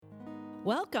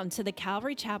Welcome to the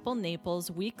Calvary Chapel Naples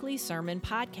weekly sermon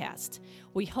podcast.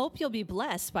 We hope you'll be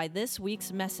blessed by this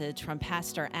week's message from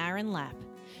Pastor Aaron Lapp.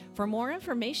 For more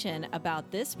information about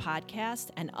this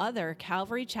podcast and other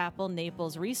Calvary Chapel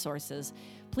Naples resources,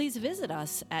 please visit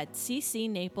us at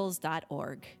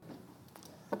ccnaples.org.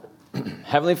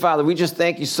 Heavenly Father, we just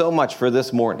thank you so much for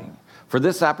this morning, for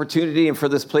this opportunity and for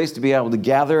this place to be able to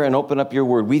gather and open up your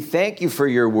word. We thank you for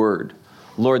your word,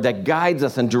 Lord, that guides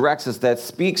us and directs us, that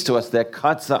speaks to us, that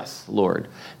cuts us, Lord,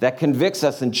 that convicts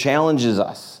us and challenges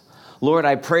us. Lord,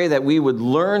 I pray that we would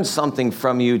learn something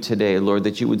from you today, Lord,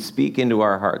 that you would speak into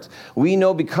our hearts. We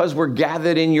know because we're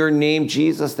gathered in your name,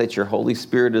 Jesus, that your Holy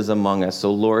Spirit is among us.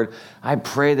 So, Lord, I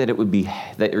pray that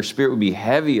that your Spirit would be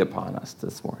heavy upon us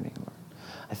this morning, Lord.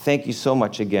 I thank you so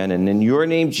much again, and in your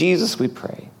name, Jesus, we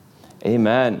pray.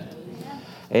 Amen.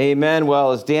 Amen.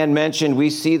 Well, as Dan mentioned, we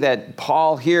see that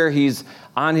Paul here, he's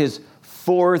on his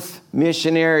fourth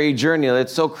missionary journey.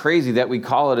 It's so crazy that we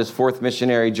call it his fourth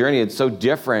missionary journey. It's so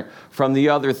different from the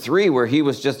other three where he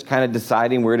was just kind of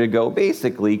deciding where to go,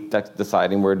 basically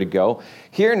deciding where to go.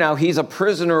 Here now, he's a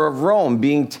prisoner of Rome,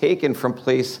 being taken from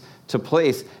place to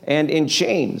place and in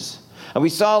chains. And we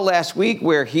saw last week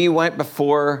where he went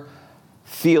before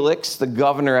Felix, the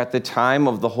governor at the time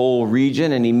of the whole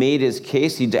region, and he made his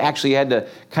case. He actually had to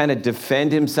kind of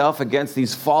defend himself against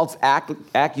these false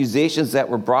accusations that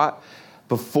were brought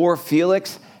before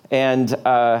Felix. And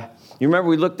you remember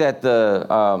we looked at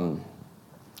the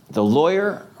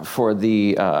lawyer for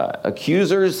the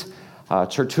accusers,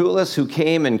 Tertullus, who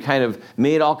came and kind of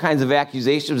made all kinds of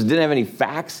accusations, didn't have any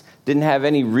facts, didn't have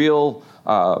any real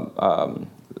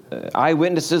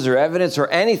eyewitnesses or evidence or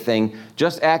anything,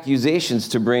 just accusations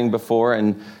to bring before.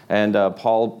 And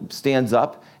Paul stands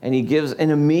up and he gives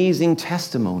an amazing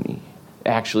testimony,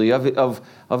 actually,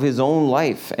 of his own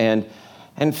life. And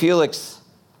Felix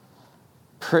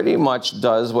pretty much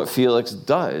does what Felix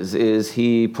does, is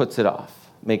he puts it off,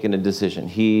 making a decision.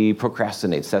 He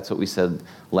procrastinates. That's what we said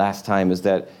last time, is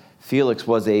that Felix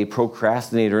was a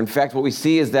procrastinator. In fact, what we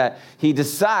see is that he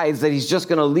decides that he's just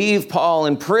going to leave Paul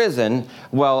in prison.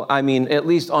 Well, I mean, at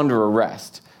least under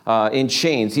arrest, in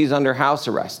chains. He's under house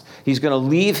arrest. He's going to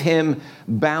leave him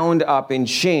bound up in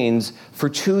chains for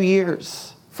 2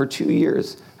 years. For 2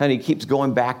 years. And he keeps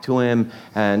going back to him.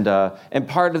 And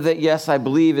part of that, yes, I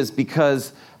believe, is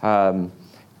because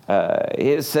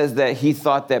it says that he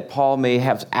thought that Paul may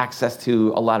have access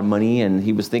to a lot of money, and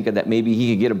he was thinking that maybe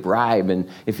he could get a bribe, and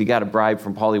if he got a bribe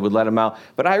from Paul, he would let him out.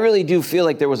 But I really do feel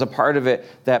like there was a part of it,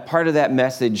 that part of that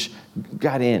message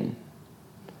got in.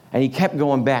 And he kept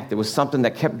going back. There was something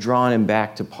that kept drawing him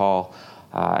back to Paul.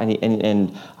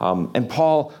 And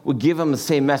Paul would give him the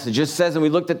same message. It says, and we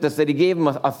looked at this, that he gave him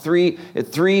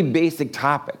three basic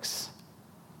topics.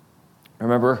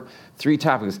 Remember? 3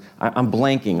 topics. I'm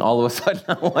blanking all of a sudden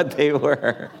on what they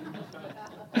were.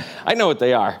 I know what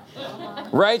they are.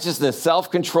 Righteousness,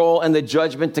 self-control, and the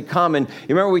judgment to come. And you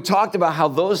remember we talked about how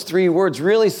those 3 words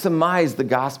really surmise the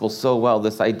gospel so well.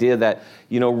 This idea that,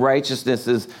 righteousness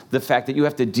is the fact that you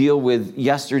have to deal with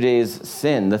yesterday's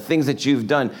sin, the things that you've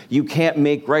done. You can't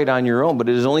make right on your own, but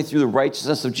it is only through the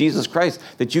righteousness of Jesus Christ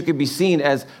that you can be seen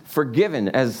as forgiven,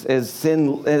 as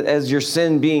your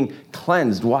sin being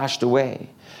cleansed, washed away.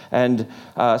 And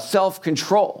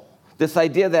self-control. This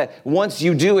idea that once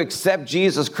you do accept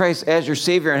Jesus Christ as your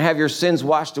Savior and have your sins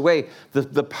washed away,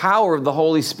 the power of the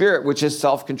Holy Spirit, which is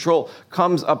self-control,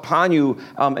 comes upon you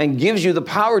and gives you the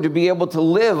power to be able to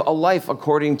live a life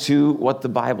according to what the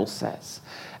Bible says.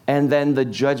 And then the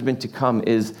judgment to come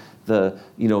is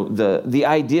the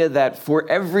idea that for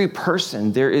every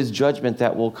person there is judgment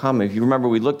that will come. If you remember,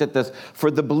 we looked at this.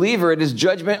 For the believer, it is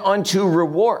judgment unto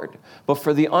reward. But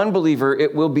for the unbeliever,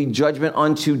 it will be judgment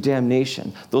unto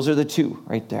damnation. Those are the 2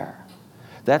 right there.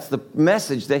 That's the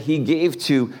message that he gave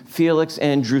to Felix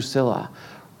and Drusilla.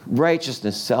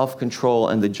 Righteousness, self-control,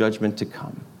 and the judgment to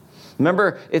come.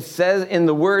 Remember, it says in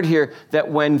the word here that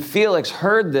when Felix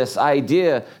heard this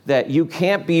idea that you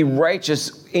can't be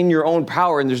righteous in your own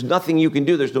power and there's nothing you can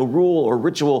do, there's no rule or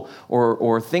ritual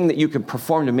or thing that you can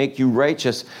perform to make you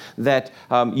righteous, that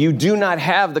you do not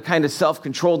have the kind of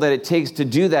self-control that it takes to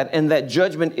do that, and that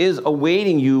judgment is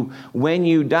awaiting you when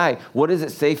you die. What does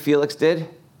it say Felix did?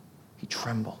 He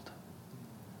trembled.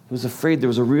 He was afraid. There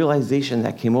was a realization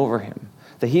that came over him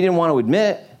that he didn't want to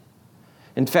admit.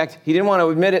 In fact, he didn't want to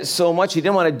admit it so much. He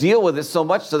didn't want to deal with it so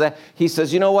much, so that he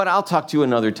says, you know what, I'll talk to you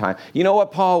another time. You know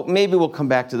what, Paul, maybe we'll come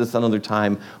back to this another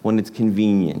time when it's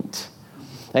convenient.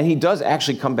 And he does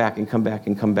actually come back,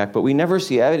 but we never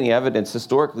see any evidence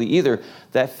historically either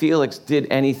that Felix did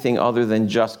anything other than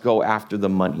just go after the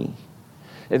money.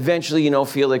 Eventually,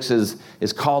 Felix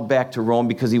is called back to Rome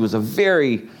because he was a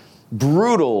very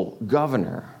brutal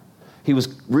governor. He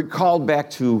was recalled back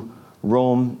to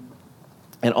Rome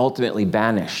and ultimately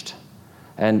banished.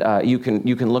 And you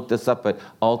can look this up, but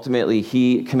ultimately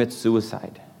he commits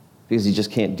suicide because he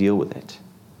just can't deal with it.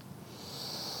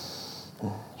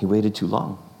 He waited too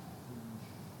long.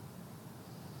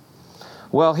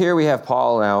 Well, here we have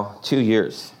Paul now, 2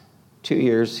 years. 2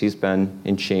 years he's been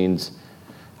in chains.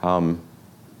 And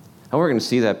we're going to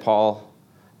see that Paul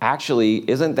actually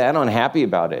isn't that unhappy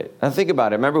about it. Now think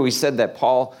about it. Remember we said that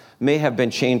Paul may have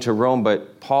been chained to Rome,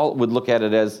 but Paul would look at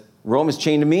it as, Rome is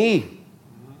chained to me.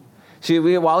 See,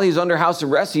 while he's under house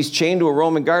arrest, he's chained to a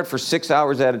Roman guard for 6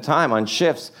 hours at a time on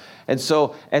shifts. And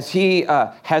so as he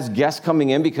has guests coming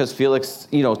in, because Felix,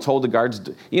 told the guards,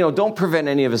 don't prevent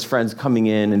any of his friends coming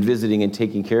in and visiting and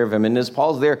taking care of him. And as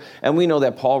Paul's there, and we know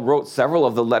that Paul wrote several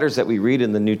of the letters that we read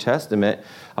in the New Testament,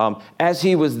 as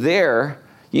he was there,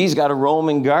 he's got a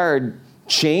Roman guard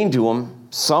chained to him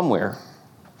somewhere.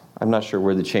 I'm not sure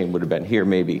where the chain would have been. Here,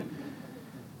 maybe.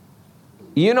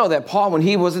 You know that Paul, when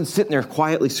he wasn't sitting there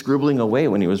quietly scribbling away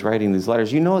when he was writing these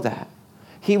letters, you know that.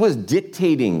 He was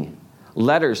dictating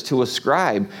letters to a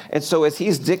scribe. And so as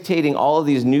he's dictating all of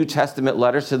these New Testament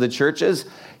letters to the churches,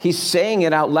 he's saying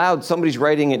it out loud. Somebody's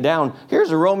writing it down.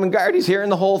 Here's a Roman guard. He's hearing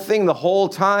the whole thing the whole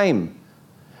time.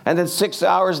 And then 6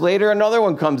 hours later, another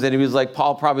one comes in. He was like,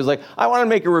 Paul probably was like, I want to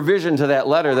make a revision to that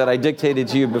letter that I dictated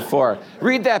to you before.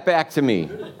 Read that back to me.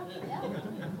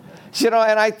 And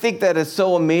I think that is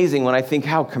so amazing when I think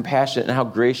how compassionate and how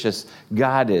gracious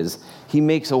God is. He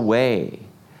makes a way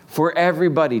for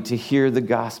everybody to hear the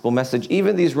gospel message,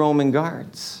 even these Roman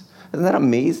guards. Isn't that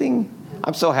amazing?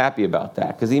 I'm so happy about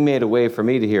that because he made a way for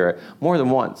me to hear it more than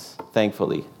once,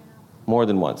 thankfully. More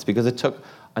than once, because it took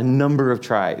a number of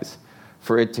tries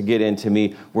for it to get into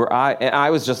me where I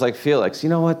was just like, Felix, you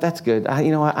know what? That's good.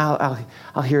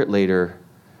 I'll hear it later.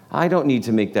 I don't need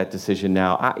to make that decision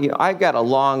now. I've got a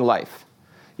long life.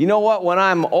 You know what? When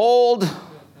I'm old,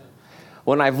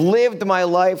 when I've lived my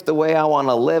life the way I want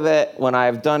to live it, when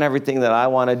I've done everything that I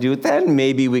want to do, then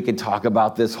maybe we could talk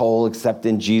about this whole accept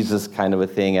in Jesus kind of a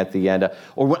thing at the end.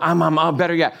 Or when I'm on,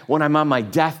 better yet, when I'm on my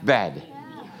deathbed.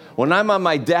 When I'm on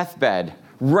my deathbed,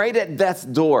 right at death's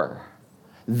door,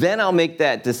 then I'll make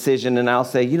that decision and I'll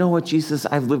say, you know what, Jesus,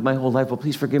 I've lived my whole life. Well,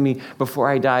 please forgive me before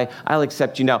I die. I'll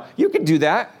accept you now. You could do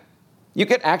that. You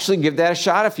could actually give that a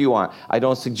shot if you want. I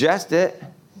don't suggest it.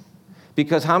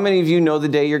 Because how many of you know the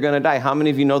day you're going to die? How many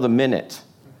of you know the minute?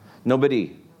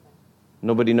 Nobody.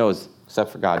 Nobody knows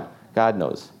except for God. God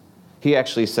knows. He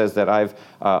actually says that I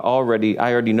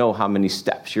already know how many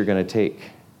steps you're going to take.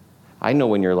 I know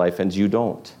when your life ends, you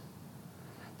don't.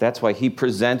 That's why he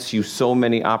presents you so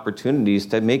many opportunities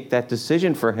to make that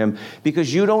decision for him,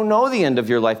 because you don't know the end of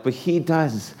your life, but he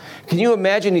does. Can you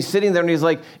imagine he's sitting there and he's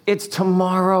like, it's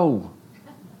tomorrow.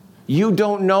 You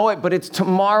don't know it, but it's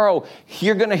tomorrow.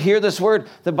 You're going to hear this word.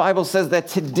 The Bible says that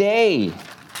today,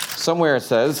 somewhere it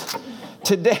says,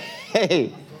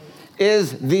 today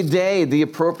is the day, the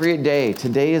appropriate day.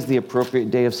 Today is the appropriate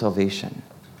day of salvation.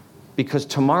 Because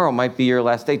tomorrow might be your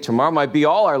last day. Tomorrow might be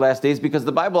all our last days, because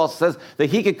the Bible also says that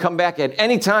he could come back at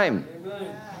any time.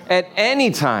 Amen. At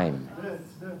any time.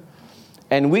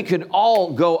 And we could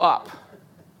all go up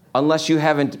unless you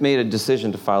haven't made a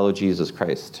decision to follow Jesus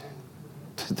Christ.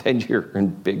 Then you're in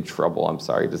big trouble, I'm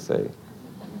sorry to say.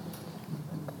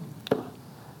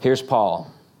 Here's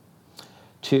Paul.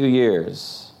 2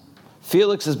 years.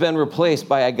 Felix has been replaced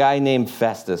by a guy named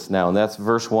Festus now, and that's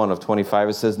verse 1 of 25.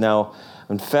 It says, now,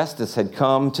 when Festus had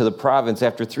come to the province,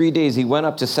 after 3 days, he went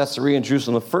up to Caesarea in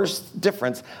Jerusalem. The first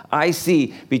difference I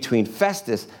see between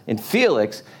Festus and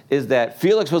Felix is that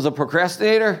Felix was a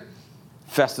procrastinator,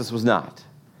 Festus was not.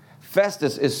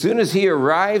 Festus, as soon as he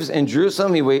arrives in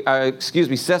Jerusalem,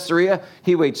 Caesarea,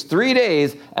 he waits 3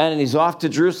 days and he's off to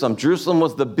Jerusalem. Jerusalem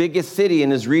was the biggest city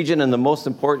in his region and the most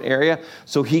important area.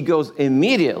 So he goes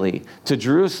immediately to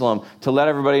Jerusalem to let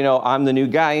everybody know, I'm the new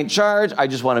guy in charge. I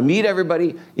just want to meet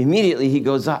everybody. Immediately he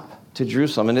goes up to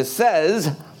Jerusalem. And it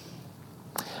says,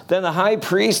 then the high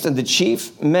priest and the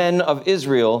chief men of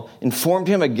Israel informed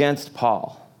him against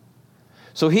Paul.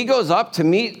 So he goes up to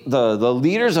meet the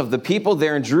leaders of the people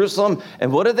there in Jerusalem.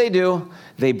 And what do?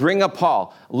 They bring up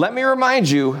Paul. Let me remind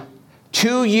you,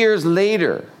 2 years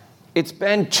later, it's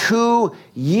been 2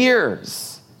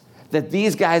 years that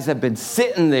these guys have been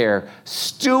sitting there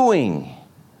stewing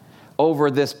over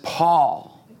this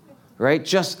Paul, right?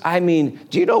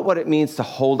 Do you know what it means to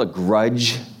hold a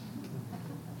grudge?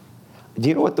 Do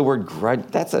you know what the word grudge,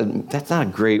 that's not a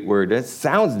great word. It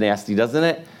sounds nasty, doesn't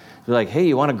it? You're like, hey,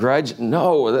 you want a grudge?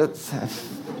 No,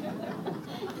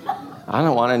 I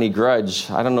don't want any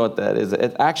grudge. I don't know what that is.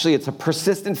 It's a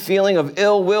persistent feeling of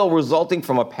ill will resulting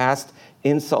from a past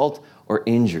insult or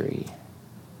injury.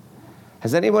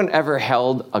 Has anyone ever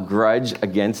held a grudge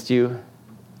against you?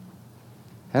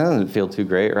 That doesn't feel too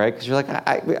great, right? Because you're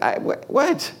like,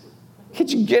 what? Can't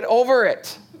you get over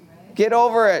it? Get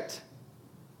over it.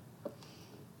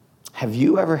 Have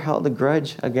you ever held a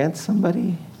grudge against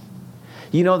somebody?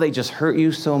 You know they just hurt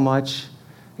you so much,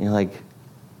 and you're like,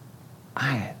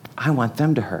 I want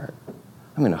them to hurt.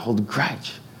 I'm going to hold a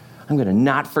grudge. I'm going to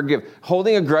not forgive.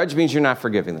 Holding a grudge means you're not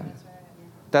forgiving them.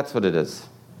 That's what it is.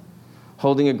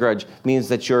 Holding a grudge means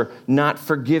that you're not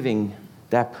forgiving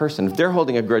that person. If they're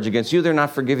holding a grudge against you, they're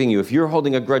not forgiving you. If you're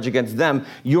holding a grudge against them,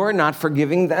 you're not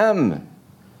forgiving them.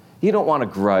 You don't want a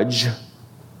grudge.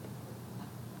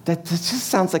 That just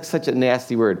sounds like such a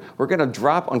nasty word. We're going to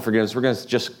drop unforgiveness. We're going to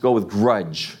just go with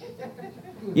grudge.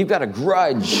 You've got a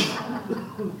grudge.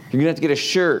 You're going to have to get a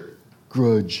shirt.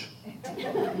 Grudge. Do you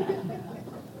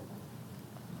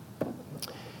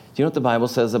know what the Bible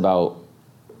says about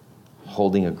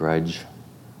holding a grudge?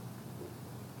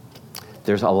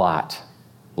 There's a lot.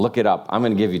 Look it up. I'm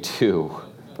going to give you 2,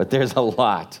 but there's a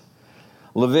lot.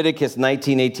 Leviticus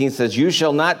 19:18 says, "You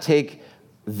shall not take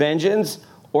vengeance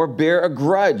or bear a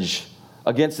grudge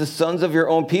against the sons of your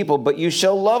own people, but you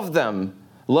shall love them.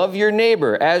 Love your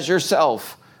neighbor as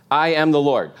yourself. I am the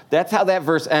Lord." That's how that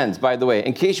verse ends, by the way.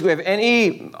 In case you have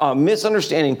any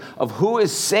misunderstanding of who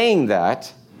is saying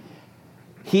that,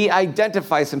 he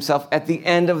identifies himself at the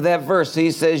end of that verse.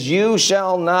 He says, "You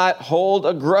shall not hold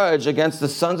a grudge against the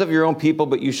sons of your own people,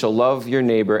 but you shall love your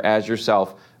neighbor as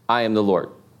yourself. I am the Lord."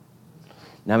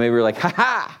 Now maybe we're like,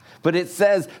 ha, but it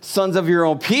says sons of your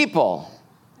own people.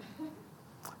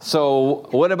 So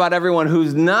what about everyone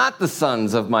who's not the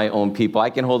sons of my own people? I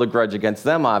can hold a grudge against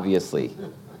them, obviously.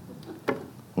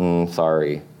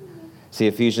 Sorry. See,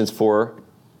 Ephesians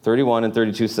 4:31 and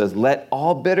 32 says, "Let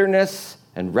all bitterness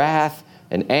and wrath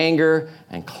and anger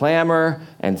and clamor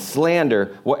and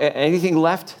slander," anything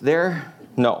left there?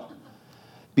 No.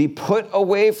 "Be put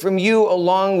away from you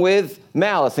along with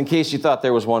malice," in case you thought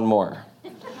there was one more.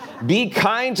 "Be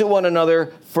kind to one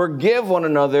another, forgive one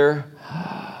another,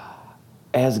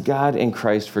 as God in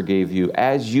Christ forgave you.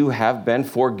 As you have been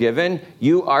forgiven,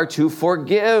 you are to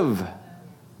forgive."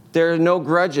 There are no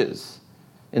grudges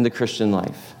in the Christian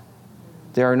life.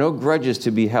 There are no grudges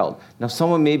to be held. Now,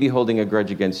 someone may be holding a grudge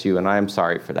against you, and I am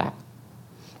sorry for that.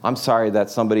 I'm sorry that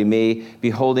somebody may be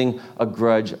holding a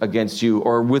grudge against you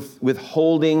or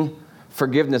withholding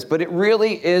forgiveness. But it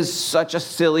really is such a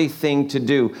silly thing to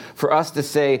do for us to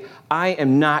say, I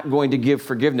am not going to give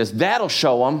forgiveness. That'll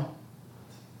show them.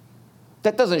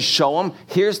 That doesn't show them.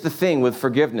 Here's the thing with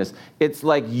forgiveness. It's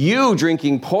like you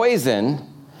drinking poison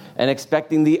and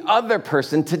expecting the other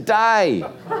person to die.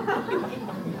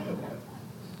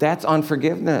 That's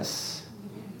unforgiveness.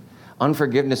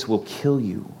 Unforgiveness will kill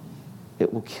you.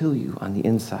 It will kill you on the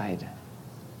inside.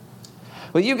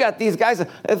 Well, you got these guys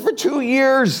for 2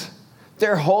 years.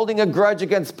 They're holding a grudge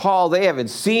against Paul. They haven't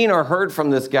seen or heard from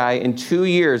this guy in 2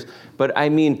 years. But I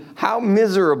mean, how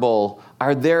miserable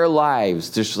are their lives?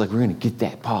 They're just like, we're going to get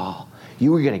that Paul.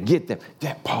 You were going to get them.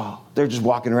 That Paul. They're just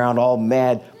walking around all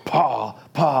mad. Paul.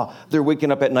 They're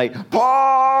waking up at night.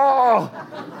 Paul!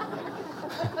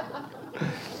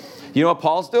 You know what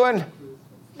Paul's doing?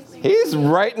 He's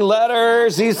writing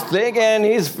letters. He's thinking.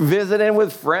 He's visiting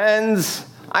with friends.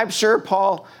 I'm sure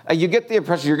Paul, you get the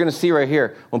impression you're going to see right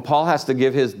here, when Paul has to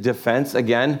give his defense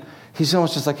again, he's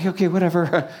almost just like, okay,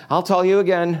 whatever. I'll tell you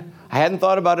again. I hadn't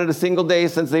thought about it a single day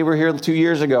since they were here 2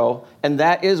 years ago. And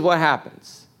that is what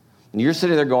happens. And you're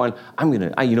sitting there going,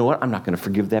 you know what? I'm not going to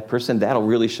forgive that person. That'll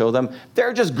really show them.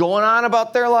 They're just going on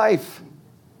about their life.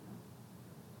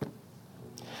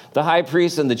 The high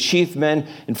priest and the chief men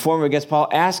inform him against Paul,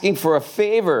 asking for a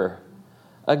favor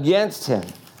against him,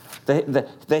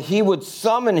 that he would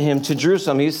summon him to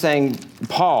Jerusalem. He's saying,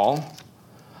 Paul,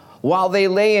 while they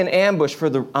lay in ambush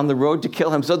on the road to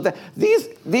kill him. So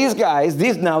these guys,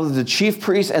 now the chief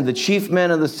priests and the chief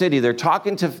men of the city, they're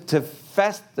talking to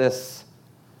Festus.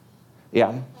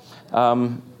 Yeah.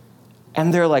 And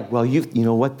they're like, well, you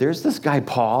know what? There's this guy,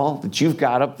 Paul, that you've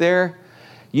got up there.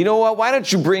 You know what? Why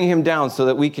don't you bring him down so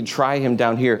that we can try him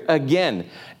down here again?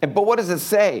 But what does it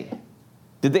say?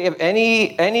 Did they have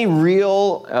any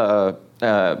real,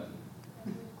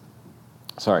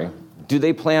 do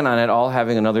they plan on at all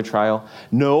having another trial?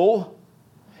 No.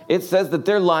 It says that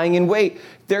they're lying in wait.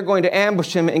 They're going to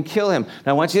ambush him and kill him.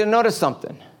 Now, I want you to notice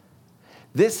something.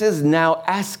 This is now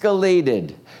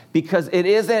escalated because it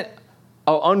isn't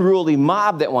an unruly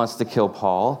mob that wants to kill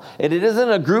Paul. And it isn't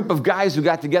a group of guys who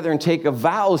got together and take a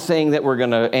vow saying that we're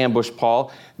going to ambush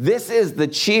Paul. This is the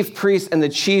chief priests and the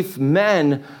chief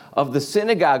men of the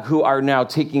synagogue who are now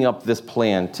taking up this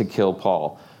plan to kill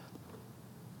Paul.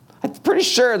 I'm pretty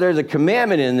sure there's a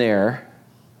commandment in there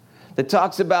that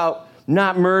talks about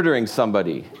not murdering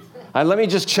somebody. Let me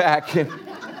just check.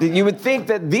 You would think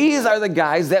that these are the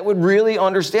guys that would really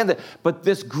understand that. But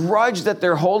this grudge that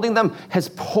they're holding them has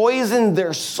poisoned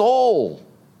their soul.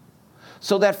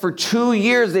 So that for 2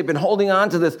 years they've been holding on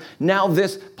to this. Now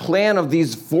this plan of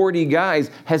these 40 guys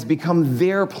has become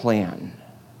their plan.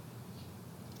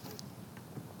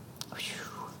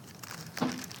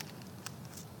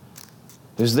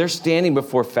 They're standing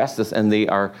before Festus and they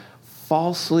are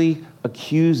falsely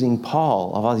accusing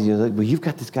Paul of all these. Like, well, you've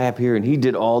got this guy up here and he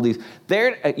did all these.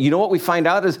 You know what we find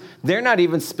out is they're not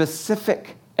even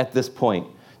specific at this point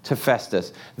to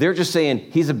Festus. They're just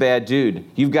saying, he's a bad dude.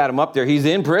 You've got him up there. He's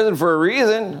in prison for a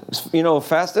reason.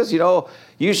 Festus,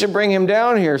 you should bring him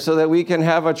down here so that we can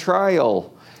have a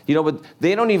trial. But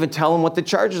they don't even tell him what the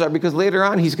charges are because later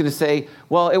on he's going to say,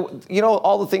 well,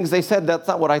 all the things they said, that's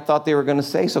not what I thought they were going to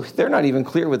say. So they're not even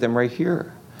clear with him right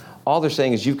here. All they're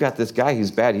saying is, you've got this guy,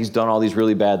 he's bad. He's done all these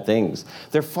really bad things.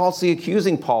 They're falsely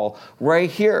accusing Paul right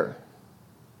here.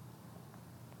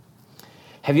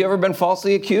 Have you ever been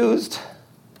falsely accused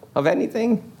of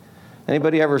anything?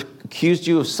 Anybody ever accused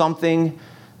you of something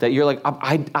that you're like,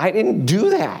 I didn't do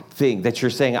that thing that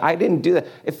you're saying. I didn't do that.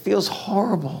 It feels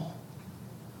horrible.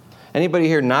 Anybody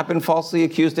here not been falsely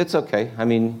accused? It's okay. I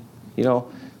mean,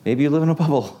 maybe you live in a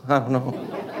bubble. I don't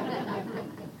know.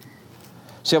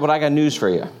 So, but I got news for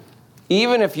you.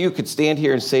 Even if you could stand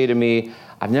here and say to me,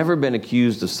 I've never been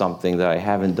accused of something that I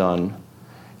haven't done,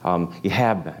 you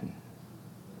have been.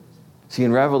 See,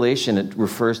 in Revelation, it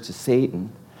refers to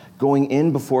Satan going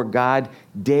in before God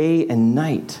day and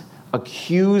night,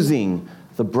 accusing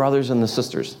the brothers and the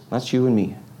sisters. That's you and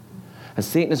me. And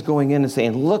Satan is going in and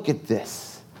saying, look at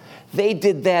this. They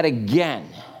did that again.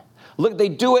 Look, they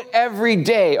do it every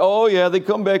day. Oh, yeah, they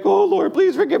come back. Oh, Lord,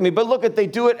 please forgive me. But look, they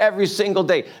do it every single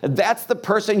day. That's the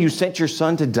person you sent your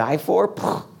son to die for?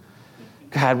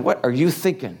 God, what are you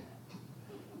thinking?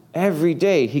 Every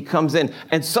day he comes in.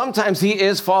 And sometimes he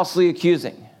is falsely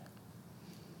accusing.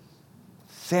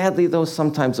 Sadly, though,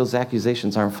 sometimes those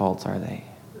accusations aren't false, are they?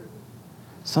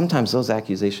 Sometimes those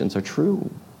accusations are true.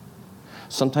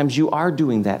 Sometimes you are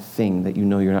doing that thing that you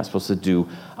know you're not supposed to do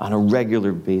on a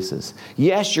regular basis.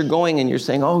 Yes, you're going and you're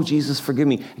saying, oh, Jesus, forgive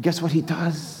me. And guess what he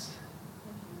does?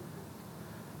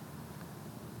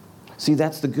 See,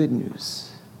 that's the good news.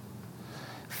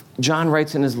 John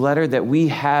writes in his letter that we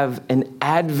have an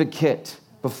advocate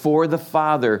before the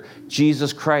Father,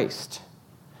 Jesus Christ.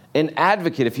 An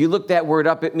advocate, if you look that word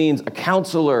up, it means a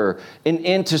counselor, an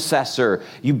intercessor.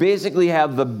 You basically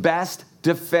have the best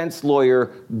defense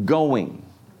lawyer going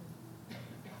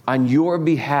on your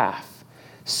behalf.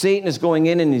 Satan is going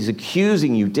in and he's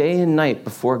accusing you day and night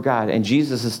before God. And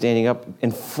Jesus is standing up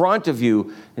in front of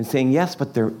you and saying, yes,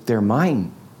 but they're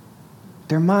mine.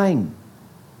 They're mine.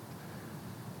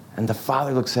 And the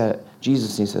Father looks at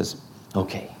Jesus and he says,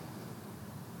 okay.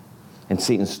 And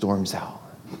Satan storms out.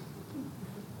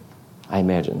 I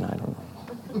imagine, I don't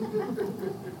know.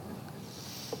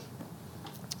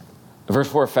 Verse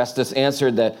 4, Festus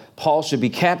answered that Paul should be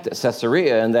kept at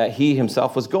Caesarea and that he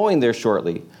himself was going there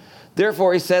shortly.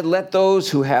 Therefore, he said, let those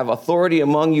who have authority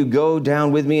among you go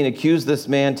down with me and accuse this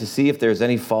man to see if there's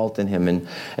any fault in him.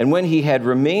 And when he had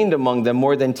remained among them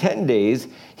more than 10 days,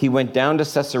 he went down to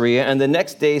Caesarea. And the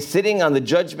next day, sitting on the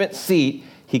judgment seat,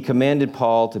 he commanded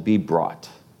Paul to be brought.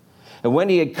 And when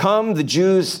he had come, the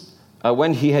Jews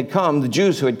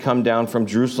who had come down from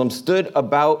Jerusalem stood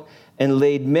about and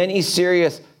laid many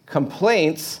serious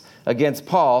complaints against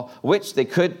Paul, which they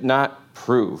could not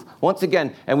prove. Once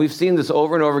again, and we've seen this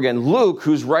over and over again, Luke,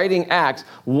 who's writing Acts,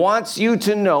 wants you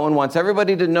to know and wants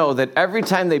everybody to know that every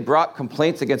time they brought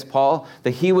complaints against Paul,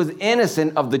 that he was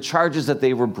innocent of the charges that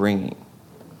they were bringing.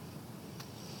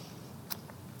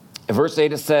 In verse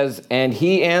 8 it says, and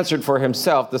he answered for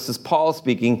himself, this is Paul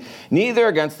speaking, neither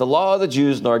against the law of the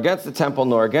Jews, nor against the temple,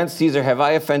 nor against Caesar have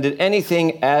I offended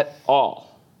anything at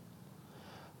all.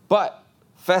 But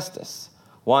Festus,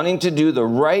 wanting to do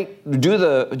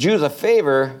the Jews a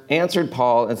favor, answered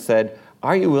Paul and said,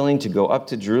 are you willing to go up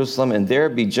to Jerusalem and there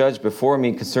be judged before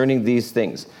me concerning these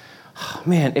things? Oh,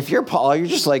 man, if you're Paul, you're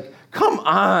just like, come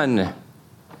on.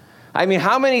 I mean,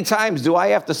 how many times do I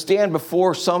have to stand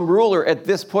before some ruler at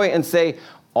this point and say,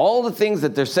 all the things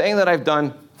that they're saying that I've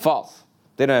done, false.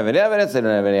 They don't have any evidence. They don't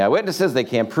have any eyewitnesses. They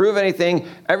can't prove anything.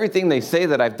 Everything they say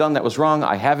that I've done that was wrong,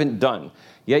 I haven't done.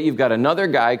 Yet you've got another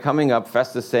guy coming up,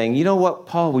 Festus, saying, you know what,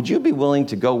 Paul, would you be willing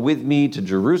to go with me to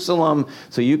Jerusalem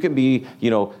so you can be,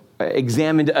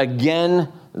 examined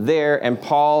again there? And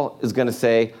Paul is going to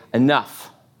say,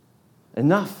 enough.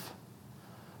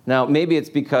 Now, maybe it's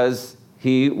because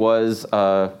he was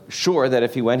sure that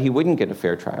if he went, he wouldn't get a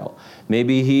fair trial.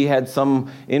 Maybe he had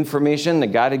some information that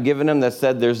God had given him that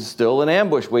said there's still an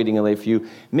ambush waiting in late for you.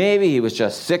 Maybe he was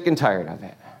just sick and tired of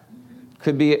it.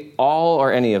 Could be all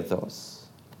or any of those.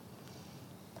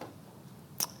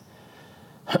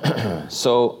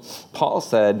 So Paul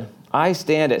said, I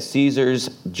stand at Caesar's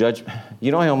judgment.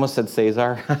 You know, I almost said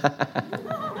Caesar.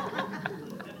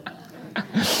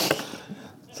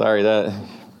 Sorry,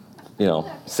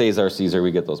 Caesar,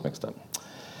 we get those mixed up.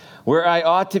 Where I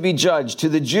ought to be judged. To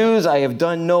the Jews I have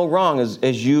done no wrong,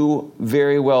 as you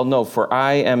very well know. For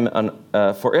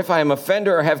if I am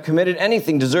offender or have committed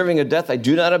anything deserving of death, I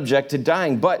do not object to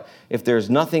dying. But if there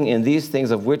is nothing in these things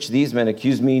of which these men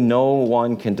accuse me, no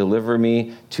one can deliver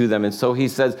me to them. And so he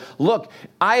says, look,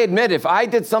 I admit if I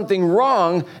did something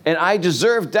wrong and I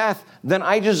deserve death, then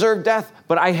I deserve death.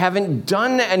 But I haven't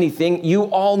done anything. You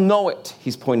all know it.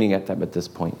 He's pointing at them at this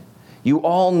point. You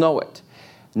all know it.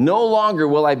 No longer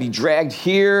will I be dragged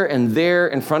here and there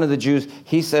in front of the Jews.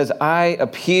 He says, I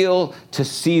appeal to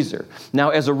Caesar. Now,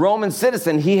 as a Roman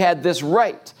citizen, he had this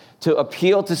right to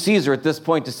appeal to Caesar at this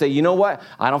point to say, you know what?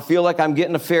 I don't feel like I'm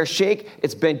getting a fair shake.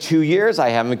 It's been 2 years. I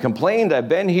haven't complained. I've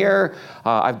been here.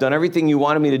 I've done everything you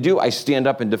wanted me to do. I stand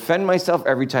up and defend myself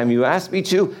every time you ask me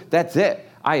to. That's it.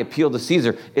 I appeal to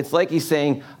Caesar. It's like he's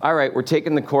saying, all right, we're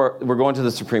taking the court. We're going to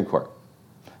the Supreme Court.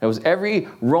 It was every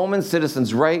Roman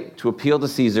citizen's right to appeal to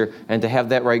Caesar and to have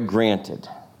that right granted.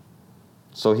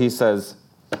 So he says,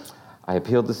 I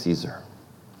appeal to Caesar.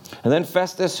 And then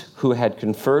Festus, who had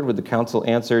conferred with the council,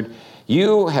 answered,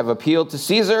 you have appealed to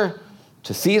Caesar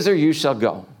you shall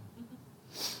go.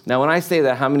 Now, when I say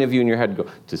that, how many of you in your head go,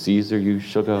 to Caesar you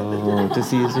shall go, to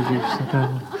Caesar you shall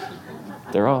go?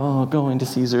 They're all going to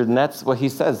Caesar, and that's what he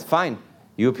says. Fine,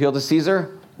 you appeal to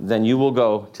Caesar, then you will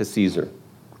go to Caesar.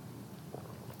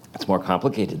 It's more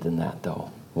complicated than that,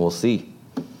 though. We'll see.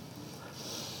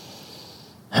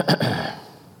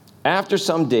 After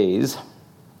some days,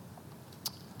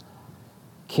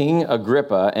 King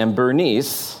Agrippa and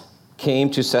Bernice came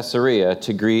to Caesarea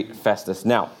to greet Festus.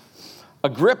 Now,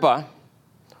 Agrippa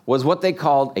was what they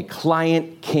called a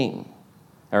client king,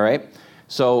 all right?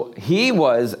 So he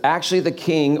was actually the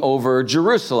king over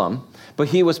Jerusalem, but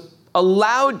he was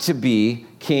allowed to be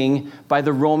king by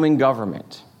the Roman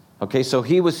government. Okay, so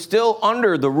he was still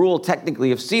under the rule,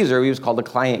 technically, of Caesar. He was called a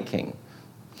client king.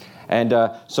 And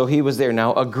so he was there.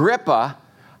 Now, Agrippa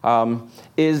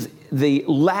is the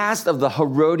last of the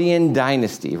Herodian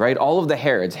dynasty, right? All of the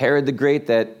Herods. Herod the Great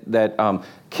that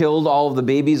killed all of the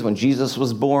babies when Jesus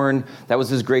was born. That was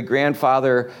his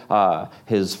great-grandfather.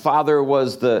 His father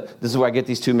was this is where I get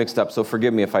these two mixed up, so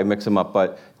forgive me if I mix them up.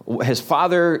 But his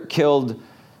father killed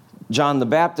John the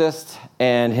Baptist,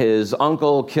 and his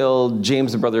uncle killed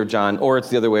James, the brother of John, or it's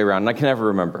the other way around, and I can never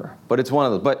remember. But it's one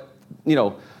of those. But,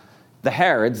 the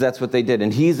Herods, that's what they did,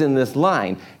 and he's in this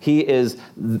line. He is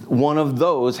one of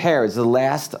those Herods, the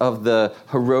last of the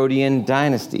Herodian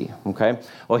dynasty, okay?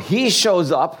 Well, he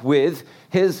shows up with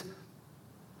his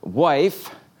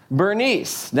wife,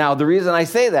 Bernice. Now, the reason I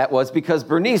say that was because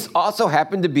Bernice also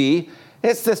happened to be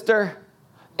his sister.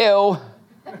 Ew.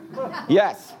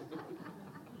 Yes.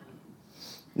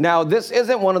 Now, this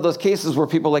isn't one of those cases where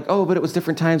people are like, oh, but it was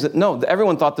different times. No,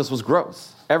 everyone thought this was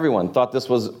gross. Everyone thought this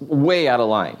was way out of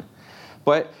line.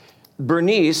 But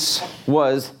Bernice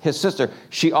was his sister.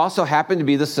 She also happened to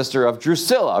be the sister of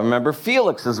Drusilla. Remember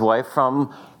Felix's wife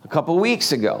from a couple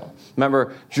weeks ago.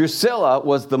 Remember, Drusilla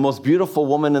was the most beautiful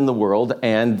woman in the world,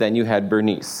 and then you had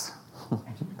Bernice,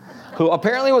 who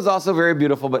apparently was also very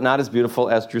beautiful, but not as beautiful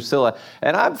as Drusilla.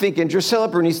 And I'm thinking, Drusilla,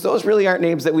 Bernice, those really aren't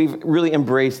names that we've really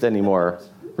embraced anymore.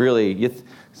 Really,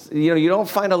 you don't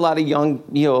find a lot of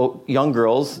young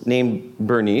girls named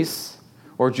Bernice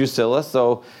or Drusilla.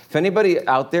 So if anybody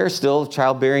out there still of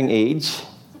childbearing age,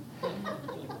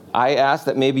 I ask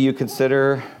that maybe you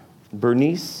consider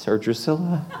Bernice or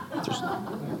Drusilla. Just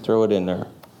throw it in there.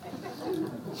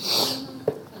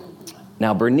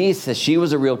 Now, Bernice says she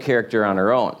was a real character on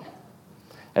her own.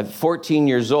 At 14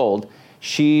 years old,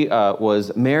 she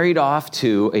was married off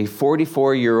to a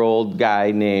 44-year-old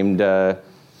guy named,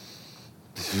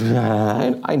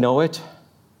 I know it,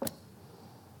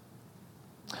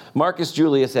 Marcus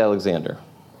Julius Alexander,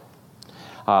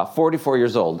 44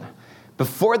 years old.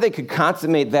 Before they could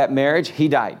consummate that marriage, he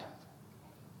died.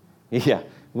 Yeah,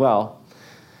 well,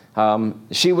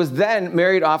 She was then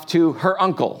married off to her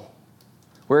uncle,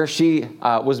 where she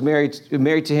was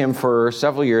married to him for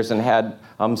several years and had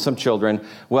some children.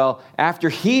 Well, after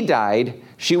he died,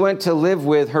 she went to live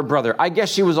with her brother. I guess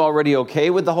she was already okay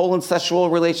with the whole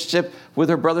incestual relationship with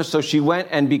her brother, so she went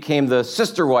and became the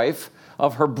sister wife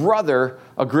of her brother,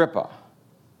 Agrippa.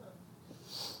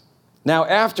 Now,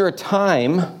 after a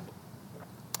time,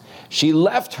 she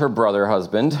left her brother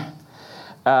husband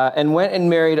and went and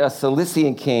married a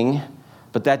Cilician king,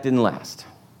 but that didn't last.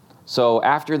 So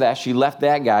after that, she left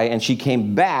that guy and she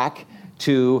came back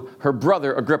to her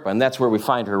brother Agrippa, and that's where we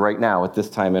find her right now at this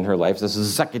time in her life. This is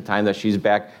the second time that she's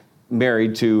back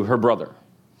married to her brother.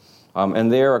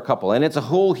 And they're a couple, and it's a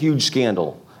whole huge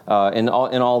scandal in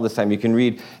all this time. You can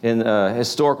read in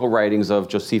historical writings of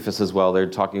Josephus as well. They're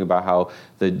talking about how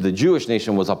the Jewish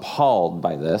nation was appalled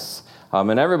by this.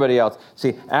 And everybody else.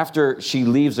 See, after she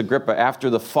leaves Agrippa, after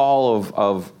the fall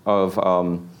of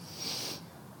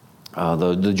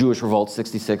the Jewish revolt,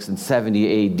 66 and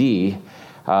 70 AD,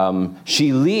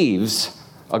 she leaves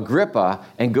Agrippa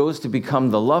and goes to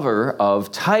become the lover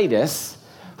of Titus,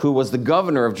 who was the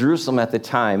governor of Jerusalem at the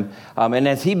time. And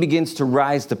as he begins to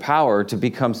rise to power to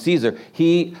become Caesar,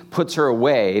 he puts her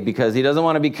away because he doesn't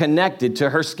want to be connected to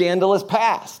her scandalous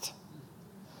past.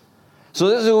 So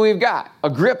this is who we've got,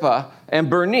 Agrippa and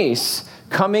Bernice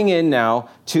coming in now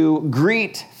to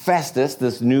greet Festus,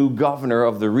 this new governor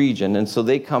of the region. And so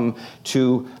they come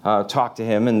to talk to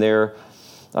him, and they're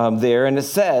there. And it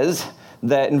says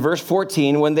that in verse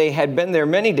 14, when they had been there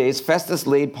many days, Festus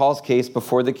laid Paul's case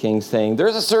before the king, saying,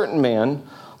 "There's a certain man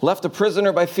left a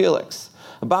prisoner by Felix,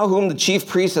 about whom the chief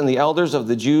priests and the elders of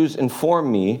the Jews informed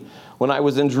me when I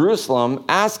was in Jerusalem,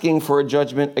 asking for a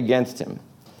judgment against him.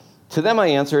 To them I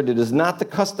answered, it is not the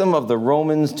custom of the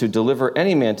Romans to deliver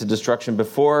any man to destruction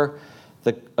before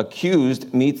the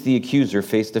accused meets the accuser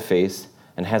face to face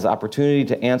and has opportunity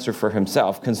to answer for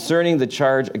himself concerning the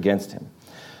charge against him.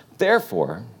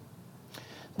 Therefore,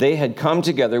 they had come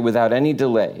together without any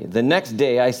delay. The next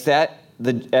day I sat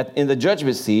in the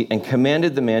judgment seat and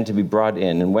commanded the man to be brought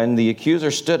in. And when the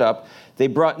accuser stood up, they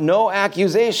brought no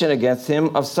accusation against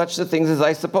him of such the things as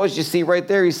I supposed. You see right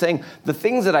there, he's saying, the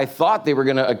things that I thought they were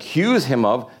going to accuse him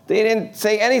of, they didn't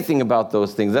say anything about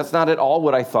those things. That's not at all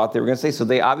what I thought they were going to say. So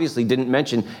they obviously didn't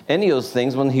mention any of those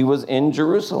things when he was in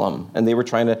Jerusalem. And they were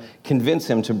trying to convince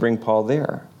him to bring Paul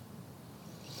there.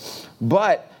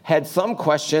 But had some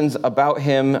questions about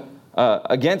him,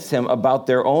 against him, about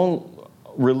their own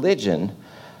religion,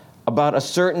 about a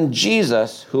certain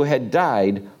Jesus who had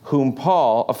died, whom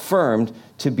Paul affirmed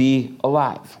to be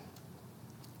alive.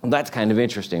 Well, that's kind of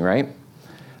interesting, right?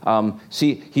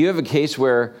 See, you have a case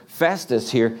where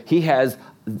Festus here, he has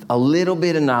a little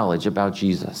bit of knowledge about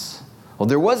Jesus. Well,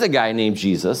 there was a guy named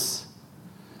Jesus,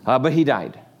 but he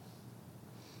died.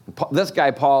 This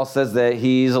guy, Paul, says that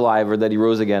he's alive or that he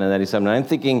rose again and that he's something. And I'm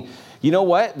thinking, you know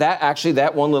what?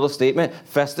 That one little statement,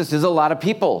 Festus is a lot of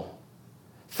people.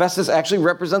 Festus actually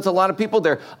represents a lot of people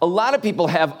there. A lot of people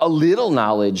have a little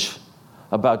knowledge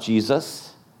about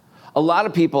Jesus. A lot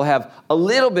of people have a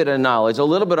little bit of knowledge, a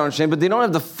little bit of understanding, but they don't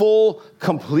have the full,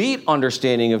 complete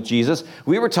understanding of Jesus.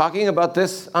 We were talking about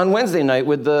this on Wednesday night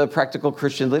with the Practical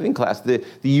Christian Living class, the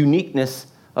uniqueness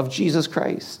of Jesus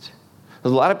Christ. A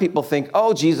lot of people think,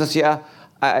 oh, Jesus,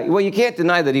 well, you can't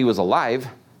deny that he was alive.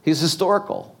 He's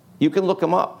historical. You can look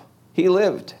him up. He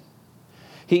lived.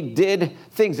 He did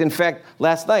things. In fact,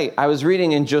 last night I was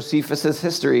reading in Josephus'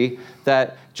 history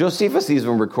that Josephus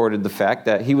even recorded the fact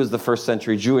that he was the first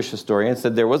century Jewish historian,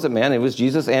 said there was a man, it was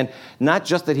Jesus, and not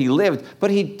just that he lived, but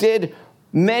he did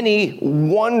many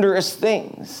wondrous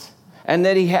things. And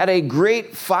that he had a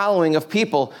great following of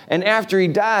people. And after he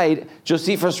died,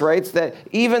 Josephus writes that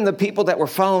even the people that were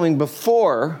following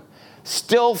before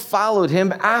still followed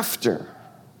him after.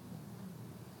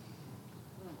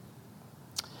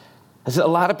 A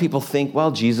lot of people think, well,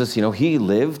 Jesus, he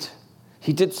lived.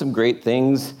 He did some great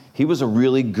things. He was a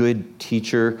really good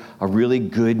teacher, a really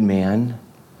good man.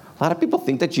 A lot of people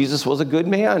think that Jesus was a good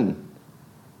man.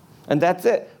 And that's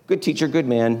it. Good teacher, good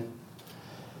man.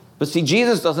 But see,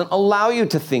 Jesus doesn't allow you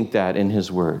to think that in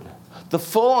his word. The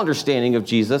full understanding of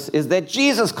Jesus is that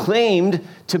Jesus claimed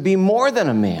to be more than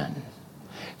a man.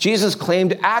 Jesus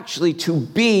claimed actually to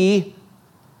be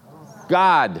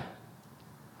God.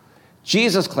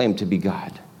 Jesus claimed to be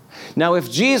God. Now,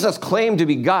 if Jesus claimed to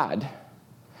be God,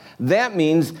 that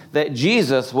means that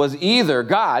Jesus was either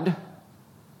God,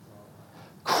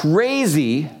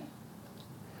 crazy,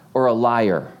 or a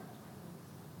liar.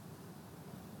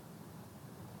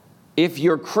 If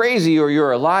you're crazy or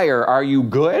you're a liar, are you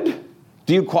good?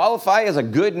 Do you qualify as a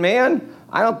good man?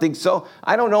 I don't think so.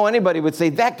 I don't know anybody would say,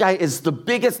 that guy is the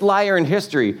biggest liar in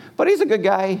history, but he's a good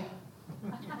guy.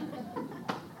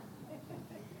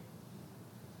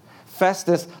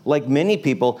 Festus, like many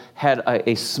people, had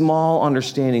a small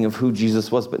understanding of who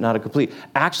Jesus was, but not a complete.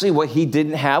 Actually, what he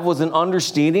didn't have was an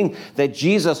understanding that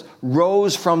Jesus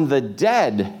rose from the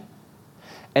dead.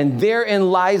 And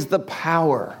therein lies the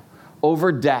power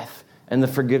over death and the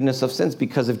forgiveness of sins.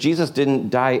 Because if Jesus didn't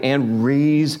die and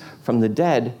raise from the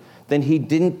dead, then he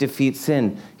didn't defeat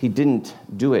sin. He didn't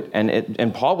do it.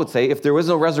 And Paul would say, if there was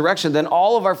no resurrection, then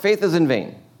all of our faith is in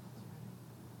vain.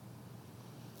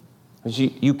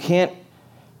 You can't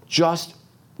just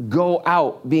go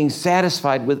out being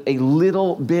satisfied with a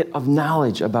little bit of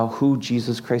knowledge about who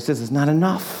Jesus Christ is. It's not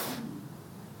enough.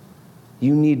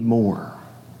 You need more.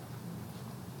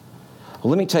 Well,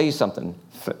 let me tell you something.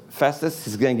 Festus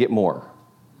is going to get more.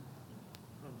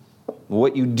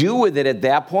 What you do with it at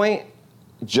that point,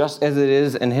 just as it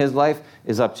is in his life,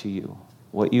 is up to you.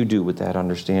 What you do with that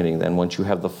understanding then, once you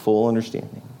have the full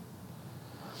understanding.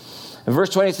 In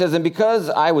verse 20 it says, and because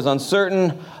I was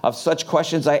uncertain of such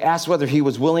questions, I asked whether he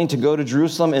was willing to go to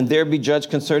Jerusalem and there be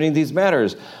judged concerning these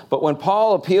matters. But when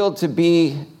Paul appealed to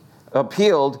be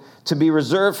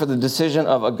reserved for the decision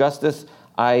of Augustus,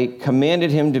 I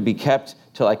commanded him to be kept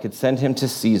till I could send him to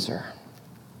Caesar.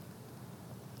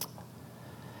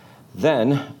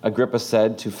 Then Agrippa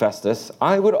said to Festus,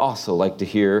 I would also like to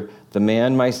hear the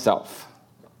man myself.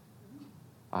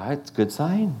 It's a good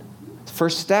sign.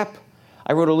 First step.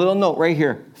 I wrote a little note right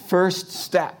here. First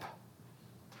step.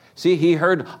 See, he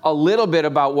heard a little bit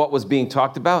about what was being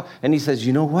talked about, and he says,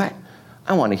 you know what?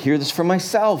 I want to hear this for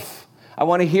myself. I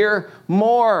want to hear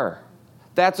more.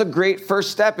 That's a great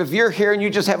first step. If you're here and you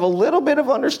just have a little bit of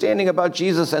understanding about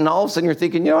Jesus, and all of a sudden you're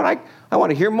thinking, you know what? I want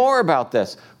to hear more about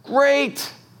this.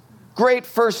 Great. Great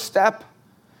first step.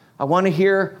 I want to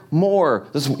hear more.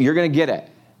 You're going to get it.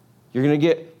 You're going to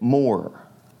get more.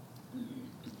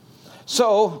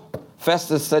 So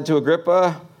Festus said to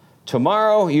Agrippa,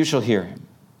 tomorrow you shall hear him.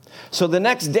 So the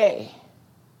next day,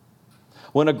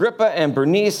 when Agrippa and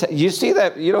Bernice, you see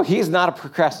that, he's not a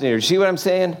procrastinator. You see what I'm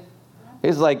saying?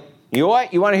 He's like, you know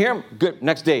what? You want to hear him? Good.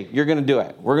 Next day, you're going to do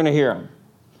it. We're going to hear him.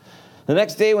 The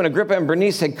next day, when Agrippa and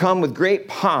Bernice had come with great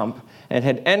pomp and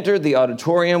had entered the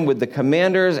auditorium with the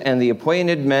commanders and the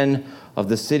appointed men of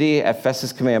the city at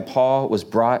Festus' command, Paul was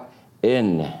brought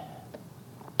in.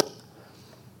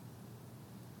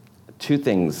 Two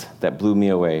things that blew me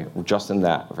away just in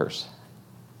that verse.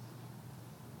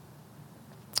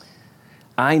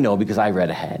 I know because I read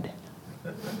ahead.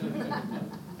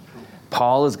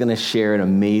 Paul is going to share an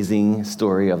amazing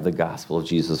story of the gospel of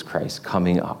Jesus Christ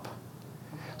coming up.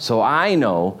 So I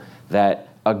know that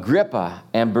Agrippa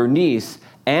and Bernice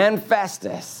and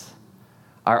Festus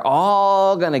are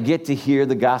all going to get to hear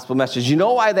the gospel message. You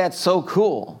know why that's so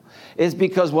cool? It's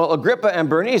because, Agrippa and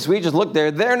Bernice, we just looked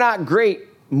there, they're not great,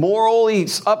 morally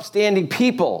upstanding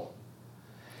people.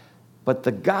 But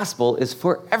the gospel is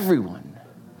for everyone.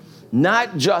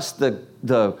 Not just the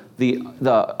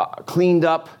cleaned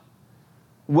up,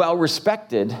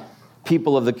 well-respected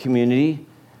people of the community,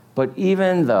 but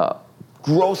even the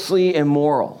grossly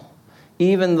immoral,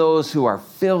 even those who are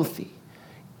filthy.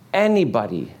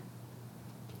 Anybody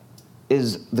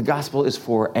the gospel is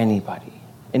for anybody.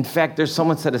 In fact, there's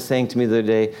someone said a saying to me the other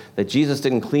day that Jesus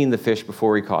didn't clean the fish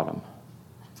before he caught them.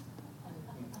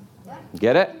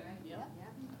 Get it?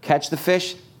 Catch the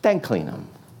fish, then clean them.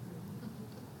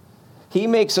 He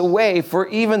makes a way for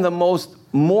even the most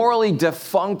morally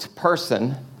defunct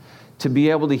person to be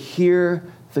able to hear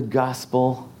the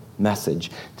gospel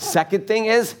message. Second thing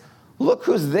is, look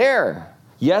who's there.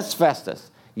 Yes, Festus.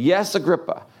 Yes,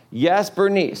 Agrippa. Yes,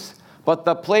 Bernice. But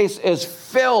the place is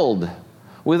filled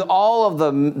with all of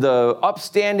the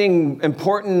upstanding,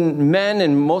 important men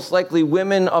and most likely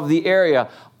women of the area,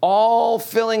 all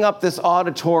filling up this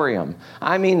auditorium.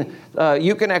 I mean,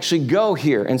 you can actually go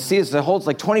here and see it holds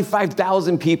like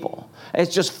 25,000 people.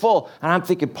 It's just full. And I'm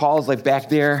thinking Paul's like back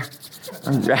there.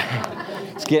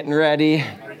 He's getting ready.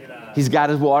 He's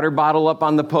got his water bottle up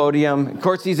on the podium. Of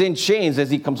course, he's in chains as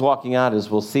he comes walking out, as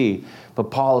we'll see. But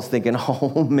Paul is thinking,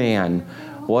 oh, man,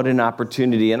 what an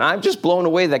opportunity. And I'm just blown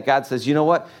away that God says, you know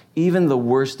what? Even the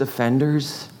worst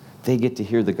offenders, they get to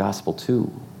hear the gospel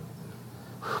too.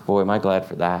 Boy, am I glad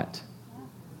for that.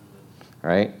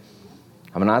 Right?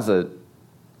 I wasn't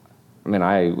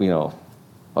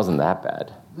that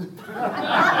bad.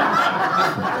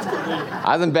 I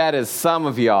wasn't bad as some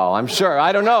of y'all, I'm sure.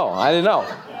 I didn't know.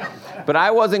 But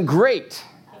I wasn't great.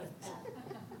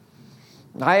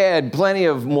 I had plenty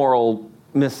of moral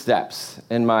missteps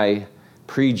in my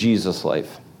pre-Jesus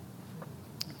life.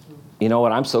 You know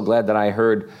what? I'm so glad that I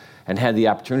heard and had the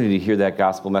opportunity to hear that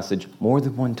gospel message more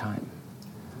than one time.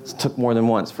 It took more than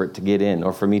once for it to get in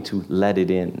or for me to let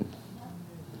it in.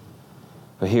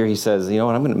 But here he says, you know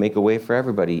what? I'm going to make a way for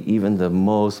everybody. Even the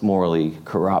most morally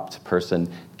corrupt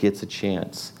person gets a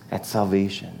chance at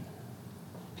salvation.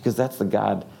 Because that's the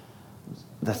God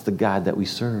that we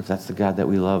serve. That's the God that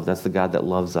we love. That's the God that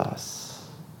loves us.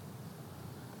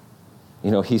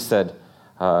 You know, he said,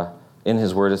 in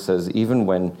his word it says, even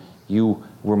when you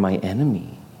were my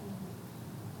enemy,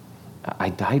 I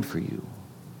died for you.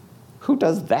 Who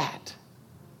does that?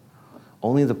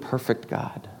 Only the perfect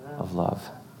God of love.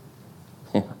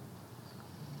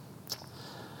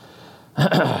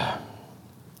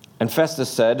 And Festus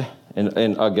said,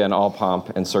 and again, all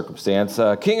pomp and circumstance,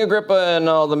 King Agrippa and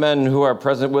all the men who are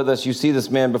present with us, you see this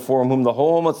man before whom the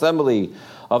whole assembly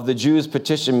of the Jews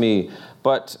petitioned me,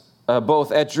 but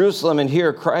both at Jerusalem and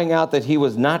here, crying out that he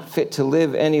was not fit to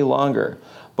live any longer.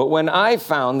 But when I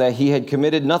found that he had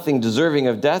committed nothing deserving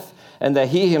of death, and that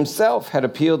he himself had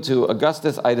appealed to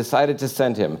Augustus, I decided to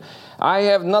send him. I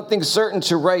have nothing certain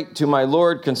to write to my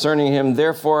Lord concerning him.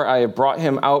 Therefore, I have brought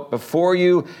him out before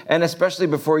you, and especially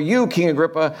before you, King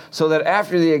Agrippa, so that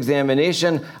after the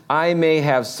examination, I may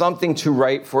have something to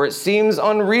write. For it seems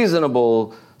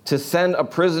unreasonable to send a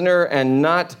prisoner and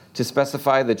not to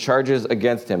specify the charges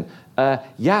against him.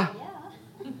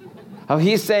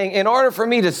 He's saying, in order for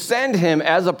me to send him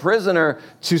as a prisoner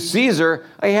to Caesar,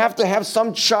 I have to have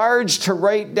some charge to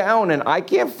write down, and I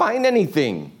can't find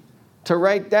anything to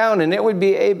write down, and it would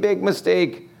be a big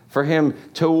mistake for him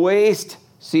to waste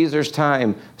Caesar's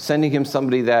time sending him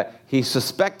somebody that he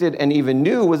suspected and even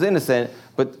knew was innocent,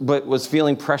 but was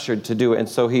feeling pressured to do it. And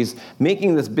so he's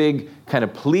making this big kind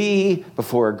of plea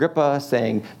before Agrippa,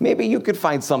 saying, maybe you could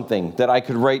find something that I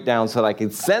could write down so that I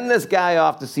could send this guy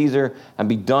off to Caesar and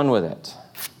be done with it.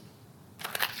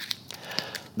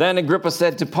 Then Agrippa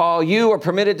said to Paul, you are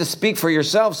permitted to speak for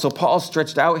yourself. So Paul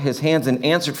stretched out his hands and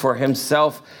answered for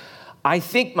himself, I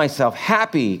think myself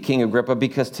happy, King Agrippa,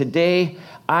 because today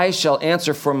I shall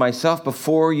answer for myself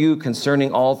before you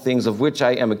concerning all things of which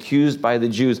I am accused by the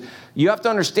Jews. You have to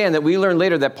understand that we learn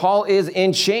later that Paul is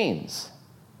in chains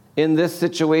in this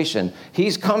situation.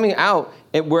 He's coming out,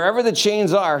 and wherever the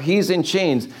chains are, he's in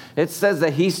chains. It says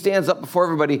that he stands up before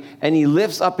everybody and he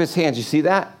lifts up his hands. You see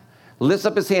that? Lifts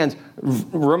up his hands,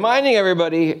 reminding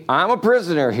everybody, I'm a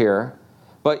prisoner here,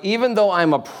 but even though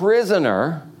I'm a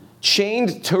prisoner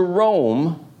chained to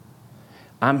Rome,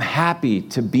 I'm happy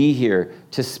to be here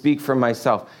to speak for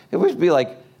myself. It would be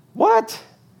like, what?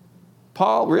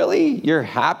 Paul, really? You're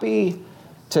happy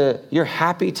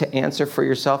to answer for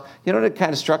yourself? You know what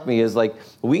kind of struck me is like,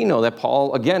 we know that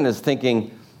Paul, again, is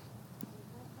thinking,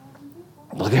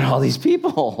 look at all these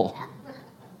people.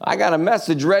 I got a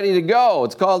message ready to go.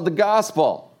 It's called the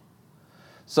gospel.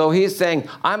 So he's saying,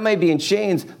 I may be in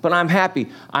chains, but I'm happy.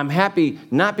 I'm happy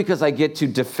not because I get to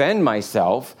defend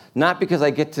myself, not because I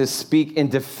get to speak in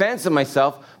defense of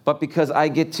myself, but because I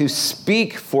get to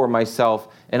speak for myself,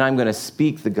 and I'm going to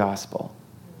speak the gospel.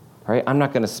 Right? I'm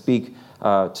not going to speak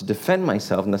to defend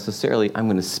myself necessarily. I'm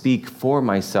going to speak for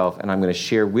myself, and I'm going to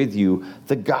share with you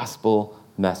the gospel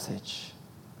message.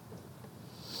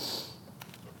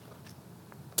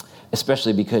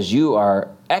 Especially because you are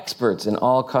experts in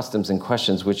all customs and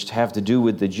questions which have to do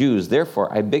with the Jews.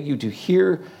 Therefore, I beg you to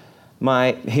hear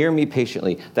me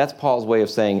patiently. That's Paul's way of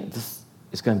saying, this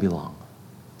is going to be long.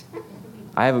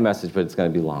 I have a message, but it's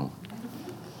going to be long.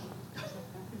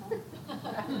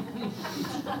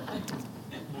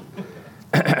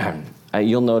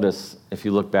 You'll notice, if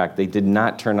you look back, they did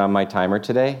not turn on my timer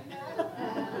today.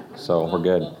 So we're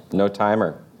good. No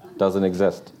timer. Doesn't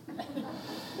exist.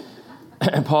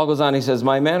 And Paul goes on, he says,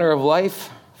 my manner of life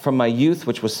from my youth,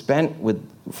 which was spent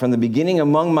from the beginning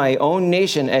among my own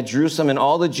nation at Jerusalem, and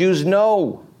all the Jews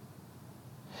know.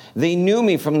 They knew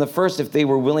me from the first, if they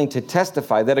were willing to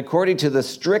testify, that according to the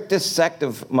strictest sect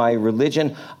of my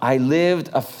religion, I lived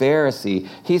a Pharisee.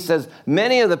 He says,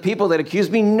 many of the people that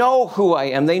accuse me know who I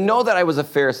am. They know that I was a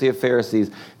Pharisee of Pharisees.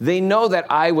 They know that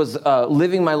I was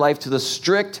living my life to the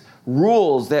strict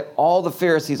rules that all the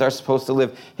Pharisees are supposed to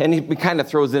live. And he kind of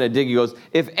throws in a dig. He goes,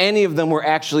 if any of them were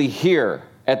actually here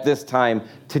at this time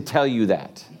to tell you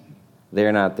that,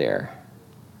 they're not there.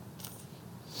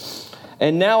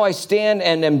 And now I stand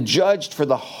and am judged for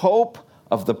the hope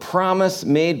of the promise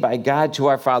made by God to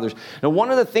our fathers. Now,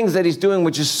 one of the things that he's doing,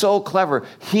 which is so clever,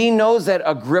 he knows that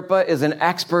Agrippa is an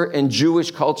expert in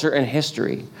Jewish culture and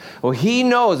history. Well, he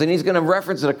knows, and he's going to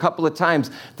reference it a couple of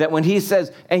times, that when he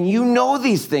says, and you know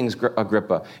these things,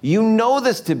 Agrippa, you know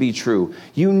this to be true.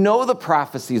 You know the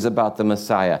prophecies about the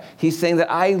Messiah. He's saying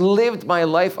that I lived my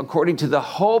life according to the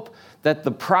hope that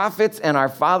the prophets and our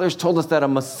fathers told us that a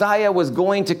Messiah was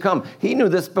going to come. He knew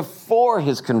this before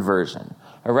his conversion,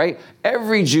 all right?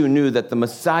 Every Jew knew that the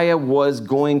Messiah was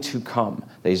going to come.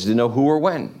 They just didn't know who or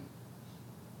when.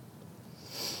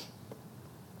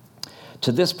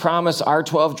 To this promise, our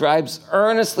 12 tribes,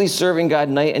 earnestly serving God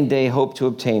night and day, hope to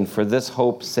obtain. For this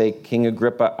hope's sake, King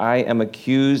Agrippa, I am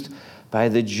accused by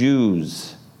the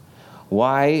Jews.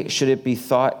 Why should it be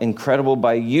thought incredible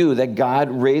by you that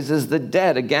God raises the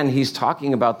dead? Again, he's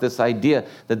talking about this idea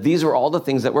that these were all the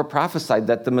things that were prophesied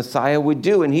that the Messiah would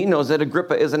do. And he knows that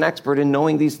Agrippa is an expert in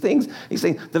knowing these things. He's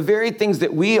saying the very things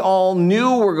that we all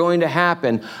knew were going to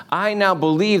happen, I now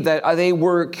believe that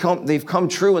they've come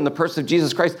true in the person of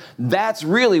Jesus Christ. That's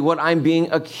really what I'm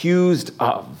being accused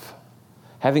of.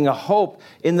 Having a hope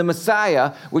in the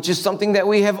Messiah, which is something that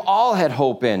we have all had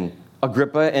hope in.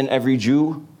 Agrippa and every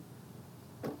Jew.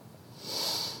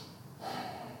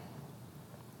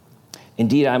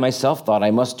 Indeed, I myself thought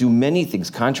I must do many things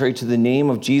contrary to the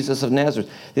name of Jesus of Nazareth.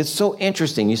 It's so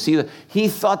interesting. You see, he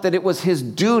thought that it was his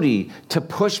duty to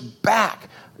push back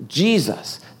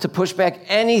Jesus, to push back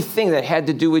anything that had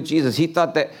to do with Jesus. He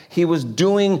thought that he was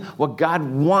doing what God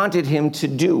wanted him to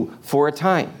do for a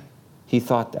time. He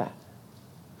thought that.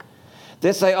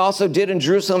 This I also did in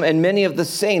Jerusalem, and many of the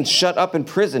saints shut up in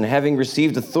prison, having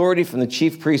received authority from the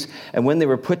chief priests. And when they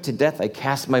were put to death, I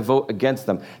cast my vote against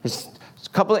them. There's a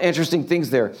couple of interesting things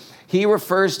there. He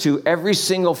refers to every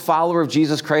single follower of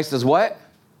Jesus Christ as what?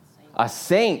 A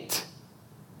saint.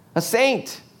 A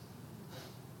saint.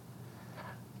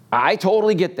 I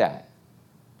totally get that.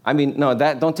 I mean, no,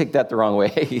 don't take that the wrong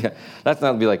way. That's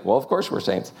not be like, well, of course we're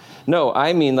saints. No,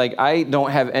 I mean, like, I don't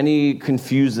have any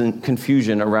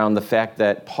confusion around the fact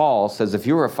that Paul says if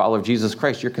you're a follower of Jesus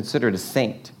Christ, you're considered a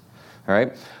saint, all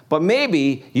right? But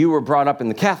maybe you were brought up in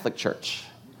the Catholic Church,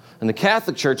 and the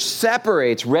Catholic Church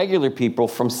separates regular people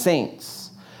from saints.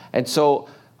 And so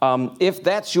if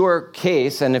that's your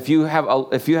case, and if you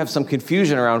have some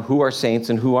confusion around who are saints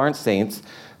and who aren't saints,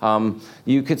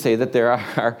 you could say that there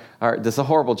are this is a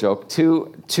horrible joke,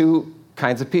 two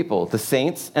kinds of people, the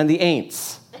saints and the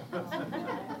ain'ts.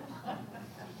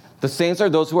 The saints are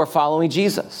those who are following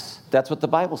Jesus. That's what the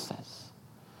Bible says.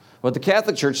 What the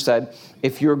Catholic Church said,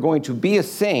 if you're going to be a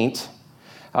saint,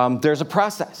 there's a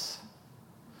process.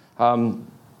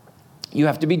 You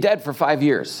have to be dead for 5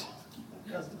 years.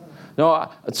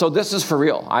 No, so this is for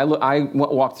real. I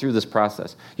walked through this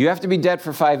process. You have to be dead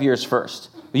for 5 years first.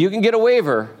 You can get a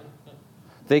waiver.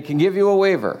 They can give you a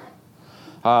waiver.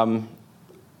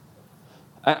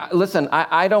 Listen,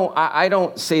 I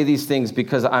don't say these things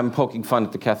because I'm poking fun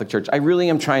at the Catholic Church. I really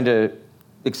am trying to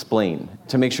explain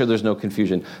to make sure there's no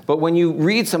confusion. But when you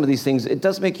read some of these things, it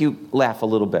does make you laugh a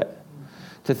little bit.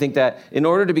 To think that in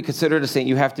order to be considered a saint,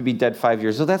 you have to be dead 5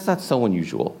 years. So that's not so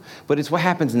unusual. But it's what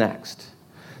happens next.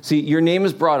 See, your name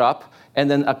is brought up, and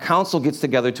then a council gets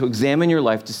together to examine your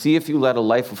life to see if you led a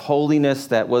life of holiness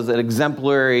that was an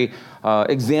exemplary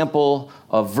example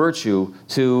of virtue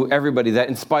to everybody that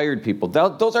inspired people.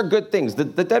 Those are good things. The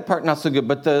dead part, not so good,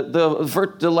 but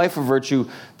the life of virtue,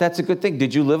 that's a good thing.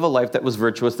 Did you live a life that was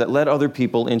virtuous, that led other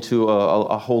people into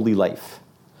a holy life?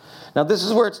 Now, this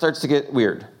is where it starts to get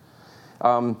weird.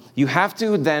 You have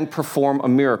to then perform a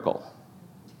miracle.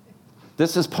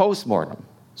 This is post-mortem.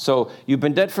 So you've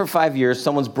been dead for 5 years.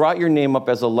 Someone's brought your name up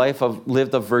as a life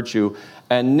lived of virtue.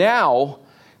 And now,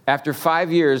 after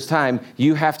 5 years' time,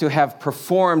 you have to have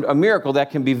performed a miracle that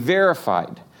can be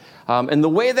verified. And the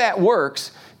way that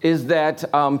works is that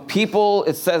people,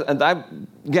 it says, and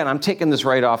I'm taking this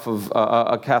right off of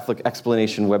a Catholic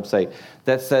explanation website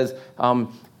that says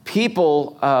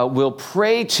people will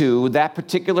pray to that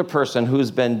particular person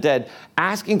who's been dead,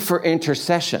 asking for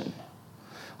intercession.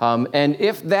 And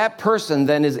if that person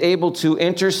then is able to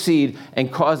intercede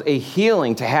and cause a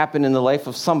healing to happen in the life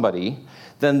of somebody,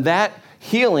 then that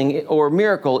healing or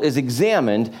miracle is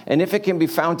examined, and if it can be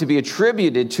found to be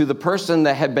attributed to the person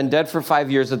that had been dead for 5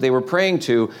 years that they were praying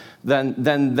to,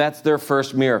 then that's their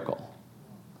first miracle.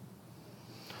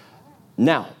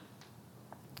 Now,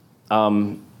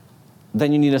 then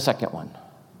you need a second one.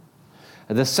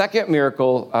 The second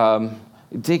miracle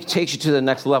it takes you to the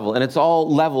next level, and it's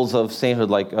all levels of sainthood,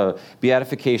 like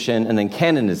beatification and then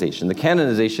canonization. The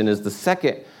canonization is the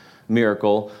second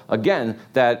miracle, again,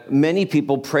 that many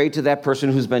people pray to that person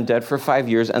who's been dead for 5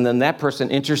 years, and then that person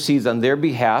intercedes on their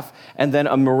behalf, and then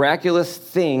a miraculous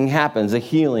thing happens, a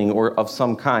healing or of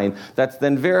some kind, that's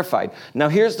then verified. Now,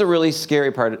 here's the really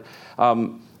scary part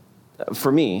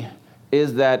for me,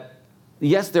 is that,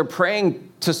 yes, they're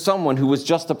praying to someone who was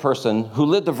just a person who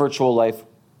lived a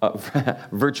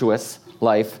virtuous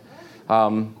life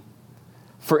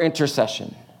for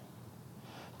intercession.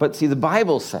 But see, the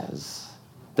Bible says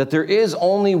that there is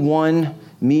only one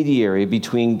mediator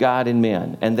between God and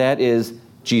man, and that is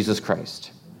Jesus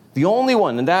Christ. The only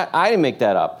one, and that I didn't make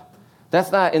that up.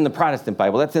 That's not in the Protestant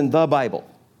Bible, that's in the Bible.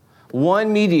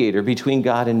 One mediator between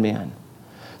God and man.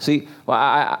 See,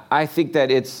 well, I think that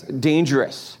it's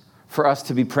dangerous for us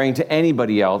to be praying to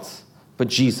anybody else but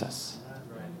Jesus.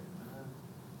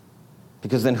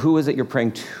 Because then who is it you're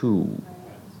praying to?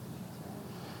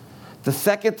 The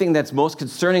second thing that's most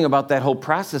concerning about that whole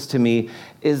process to me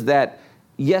is that,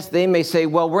 yes, they may say,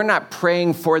 well, we're not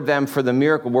praying for them for the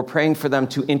miracle. We're praying for them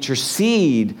to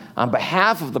intercede on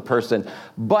behalf of the person.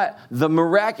 But the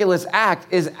miraculous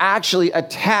act is actually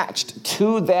attached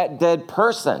to that dead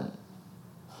person,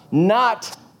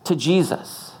 not to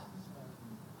Jesus.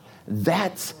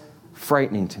 That's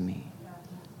frightening to me.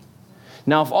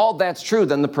 Now, if all that's true,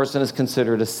 then the person is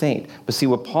considered a saint. But see,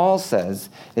 what Paul says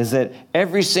is that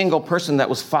every single person that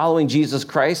was following Jesus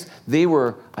Christ, they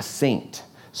were a saint.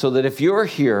 So that if you're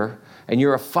here and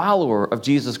you're a follower of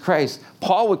Jesus Christ,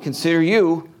 Paul would consider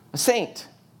you a saint.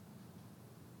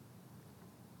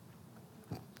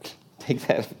 Take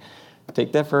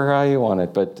that for how you want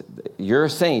it, but you're a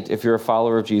saint if you're a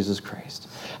follower of Jesus Christ.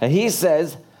 And he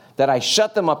says that I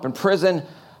shut them up in prison,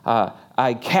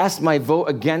 I cast my vote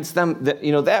against them.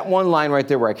 That one line right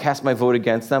there where I cast my vote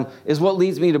against them is what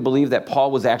leads me to believe that Paul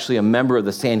was actually a member of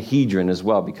the Sanhedrin as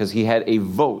well, because he had a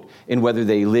vote in whether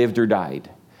they lived or died.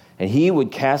 And he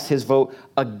would cast his vote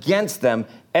against them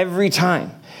every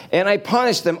time. And I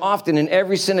punished them often in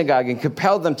every synagogue and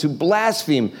compelled them to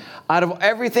blaspheme. Out of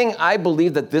everything, I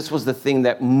believe that this was the thing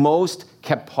that most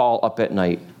kept Paul up at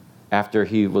night after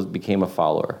he became a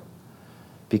follower.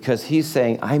 Because he's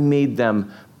saying, I made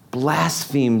them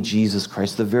blaspheme Jesus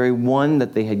Christ, the very one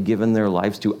that they had given their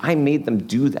lives to. I made them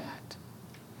do that.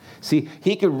 See,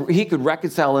 he could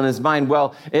reconcile in his mind,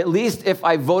 well, at least if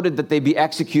I voted that they be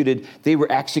executed, they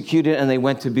were executed and they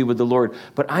went to be with the Lord.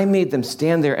 But I made them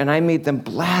stand there and I made them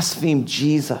blaspheme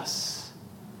Jesus.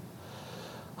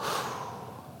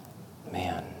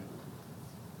 Man.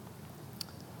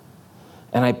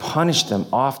 And I punished them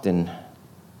often.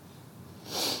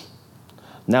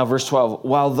 Now, verse 12,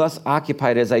 while thus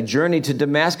occupied as I journeyed to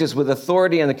Damascus with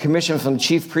authority and the commission from the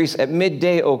chief priests at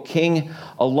midday, O king,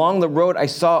 along the road I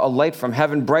saw a light from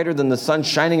heaven brighter than the sun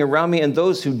shining around me and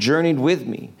those who journeyed with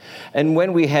me. And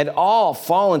when we had all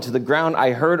fallen to the ground,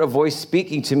 I heard a voice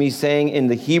speaking to me saying in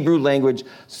the Hebrew language,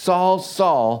 Saul,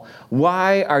 Saul,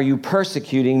 why are you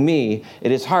persecuting me?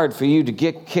 It is hard for you to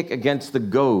kick against the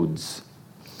goads.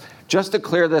 Just to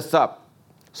clear this up,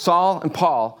 Saul and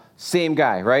Paul, same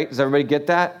guy, right? Does everybody get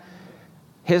that?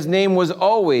 His name was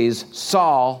always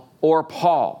Saul or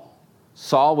Paul.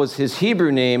 Saul was his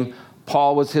Hebrew name.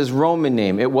 Paul was his Roman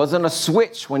name. It wasn't a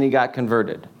switch when he got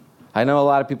converted. I know a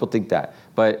lot of people think that,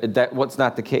 but that's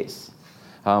not the case.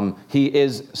 He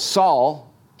is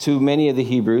Saul to many of the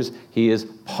Hebrews. He is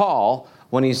Paul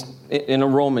when he's in a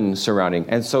Roman surrounding.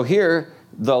 And so here,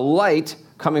 the light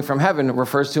coming from heaven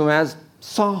refers to him as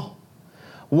Saul.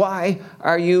 Why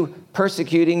are you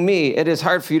persecuting me? It is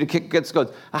hard for you to kick against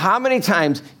goads. How many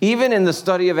times, even in the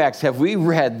study of Acts, have we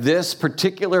read this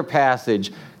particular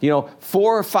passage, 4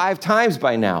 or 5 times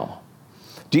by now?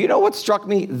 Do you know what struck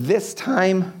me this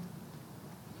time?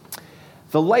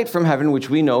 The light from heaven, which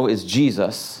we know is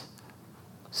Jesus,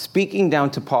 speaking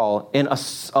down to Paul in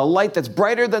a light that's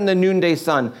brighter than the noonday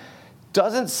sun,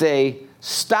 doesn't say,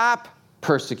 stop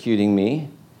persecuting me.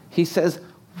 He says,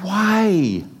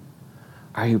 why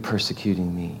are you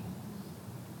persecuting me?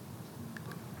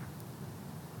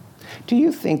 Do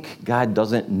you think God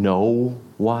doesn't know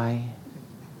why?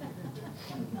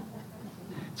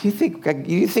 Do you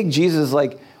think Jesus is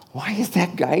like, why is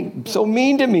that guy so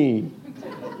mean to me?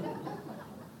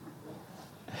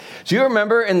 Do you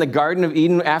remember in the Garden of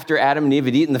Eden after Adam and Eve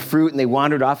had eaten the fruit and they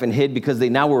wandered off and hid because they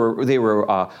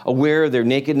were aware of their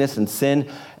nakedness and sin?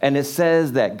 And it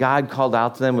says that God called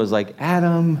out to them, was like,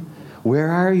 Adam, where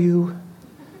are you?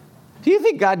 Do you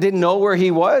think God didn't know where he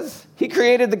was? He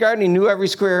created the garden. He knew every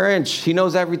square inch. He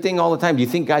knows everything all the time. Do you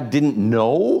think God didn't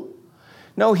know?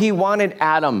 No, he wanted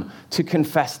Adam to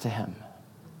confess to him.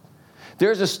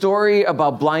 There's a story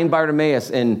about blind Bartimaeus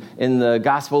in the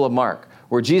Gospel of Mark,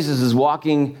 where Jesus is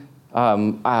walking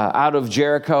out of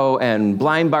Jericho, and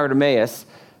blind Bartimaeus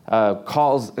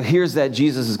hears that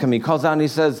Jesus is coming. He calls out and he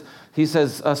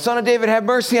says, Son of David, have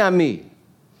mercy on me.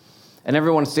 And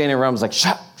everyone standing around was like,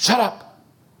 shut up.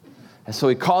 And so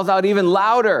he calls out even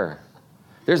louder.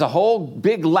 There's a whole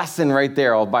big lesson right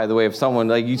there, by the way, if someone,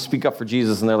 like, you speak up for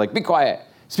Jesus and they're like, be quiet,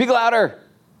 speak louder,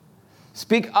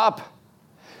 speak up.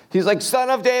 He's like, Son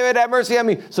of David, have mercy on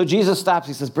me. So Jesus stops.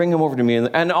 He says, bring him over to me.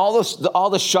 And all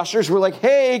the shushers were like,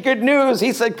 hey, good news.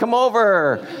 He said, come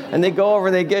over. And they go over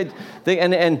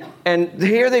and and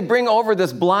here they bring over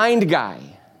this blind guy.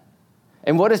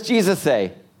 And what does Jesus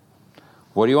say?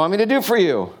 What do you want me to do for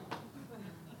you?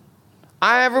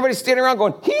 Everybody's standing around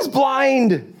going, he's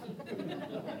blind.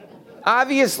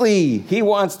 Obviously, he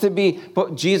wants to be.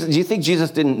 But Jesus, do you think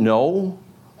Jesus didn't know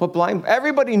what blind?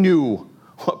 Everybody knew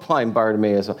what blind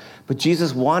Bartimaeus was. But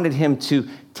Jesus wanted him to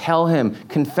tell him,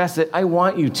 confess it, I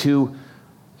want you to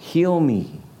heal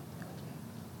me.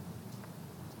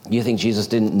 You think Jesus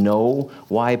didn't know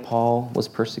why Paul was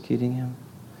persecuting him?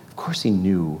 Of course he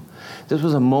knew. This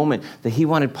was a moment that he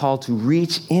wanted Paul to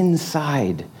reach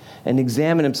inside and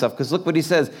examine himself. Because look what he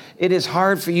says. It is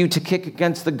hard for you to kick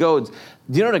against the goads.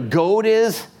 Do you know what a goad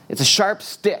is? It's a sharp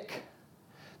stick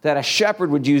that a shepherd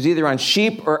would use either on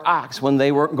sheep or ox when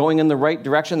they weren't going in the right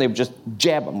direction. They would just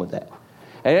jab them with that.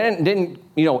 And it didn't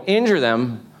injure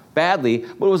them badly,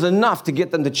 but it was enough to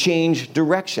get them to change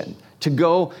direction, to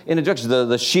go in a direction.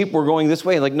 The sheep were going this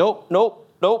way, like, nope, nope,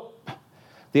 nope.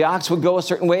 The ox would go a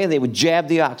certain way, and they would jab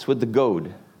the ox with the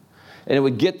goad. And it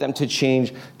would get them to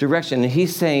change direction. And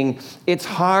he's saying, it's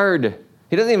hard.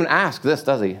 He doesn't even ask this,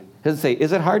 does he? He doesn't say,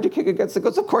 is it hard to kick against the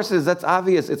goats? Of course it is. That's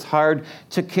obvious. It's hard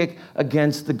to kick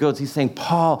against the goats. He's saying,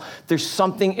 Paul, there's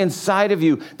something inside of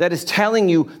you that is telling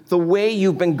you the way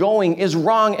you've been going is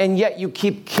wrong, and yet you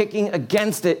keep kicking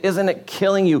against it. Isn't it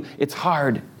killing you? It's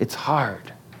hard. It's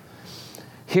hard.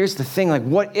 Here's the thing,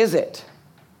 what is it?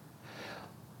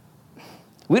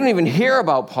 We don't even hear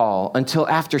about Paul until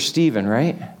after Stephen,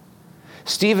 right?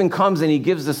 Stephen comes and he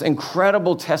gives this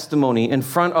incredible testimony in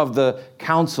front of the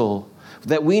council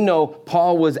that we know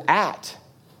Paul was at.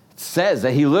 It says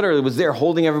that he literally was there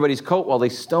holding everybody's coat while they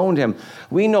stoned him.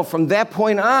 We know from that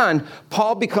point on,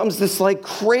 Paul becomes this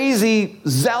crazy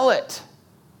zealot.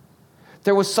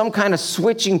 There was some kind of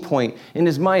switching point in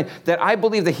his mind that I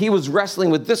believe that he was wrestling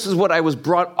with. This is what I was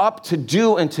brought up to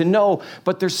do and to know,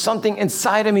 but there's something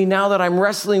inside of me now that I'm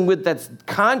wrestling with that's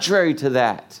contrary to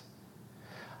that.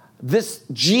 This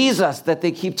Jesus that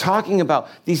they keep talking about,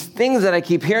 these things that I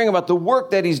keep hearing about, the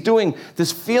work that he's doing,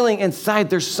 this feeling inside,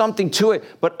 there's something to it,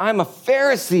 but I'm a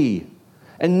Pharisee.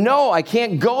 And no, I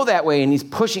can't go that way. And he's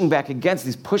pushing back against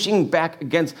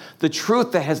the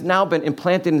truth that has now been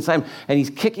implanted inside him, and he's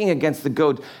kicking against the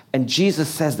goad. And Jesus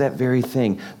says that very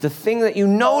thing. The thing that you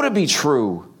know to be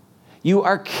true, you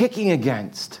are kicking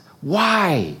against.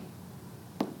 Why?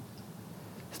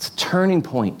 It's a turning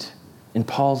point in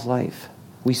Paul's life.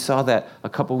 We saw that a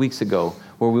couple weeks ago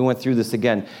where we went through this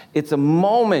again. It's a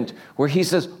moment where he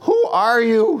says, who are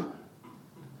you?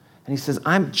 And he says,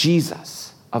 I'm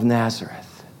Jesus of Nazareth.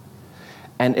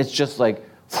 And it's just like,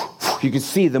 you could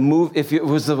see the move, if it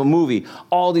was a movie,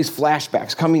 all these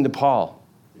flashbacks coming to Paul.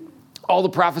 All the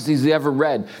prophecies he ever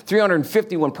read,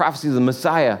 351 prophecies of the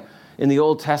Messiah in the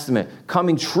Old Testament,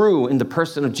 coming true in the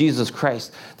person of Jesus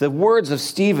Christ. The words of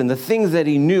Stephen, the things that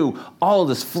he knew, all of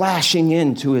this flashing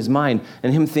into his mind,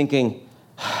 and him thinking,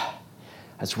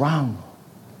 that's wrong.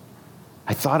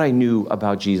 I thought I knew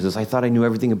about Jesus. I thought I knew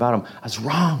everything about him. I was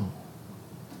wrong.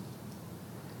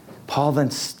 Paul then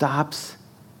stops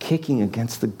kicking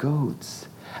against the goads,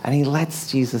 and he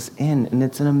lets Jesus in, and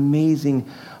it's an amazing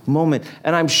moment.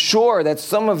 And I'm sure that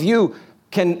some of you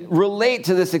can relate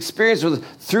to this experience with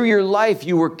through your life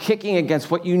you were kicking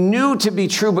against what you knew to be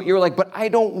true, but you were like, but I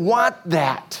don't want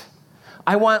that.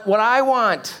 I want what I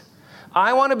want.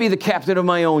 I want to be the captain of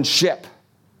my own ship.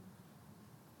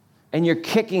 And you're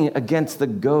kicking against the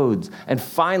goads, and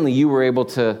finally you were able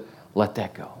to let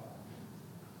that go.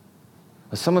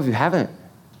 But some of you haven't.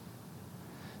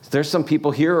 There's some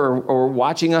people here or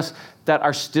watching us that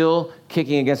are still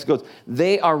kicking against the goads.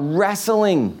 They are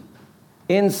wrestling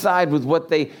inside with what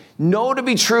they know to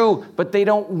be true, but they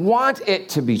don't want it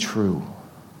to be true.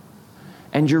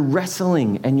 And you're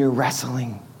wrestling, and you're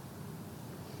wrestling.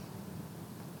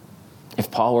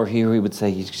 If Paul were here, he would say,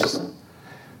 you just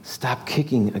stop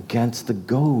kicking against the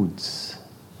goads.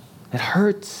 It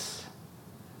hurts.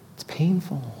 It's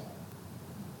painful.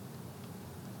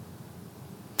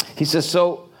 He says,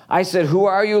 so I said, who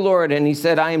are you, Lord? And he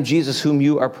said, I am Jesus whom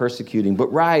you are persecuting.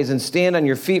 But rise and stand on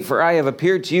your feet, for I have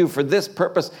appeared to you for this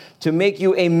purpose, to make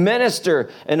you a minister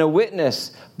and a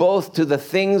witness, both to the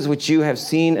things which you have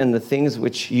seen and the things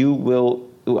which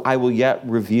I will yet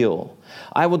reveal.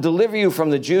 I will deliver you from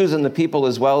the Jews and the people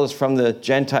as well as from the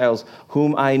Gentiles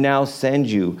whom I now send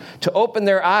you, to open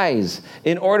their eyes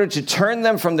in order to turn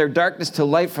them from their darkness to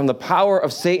light, from the power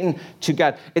of Satan to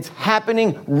God. It's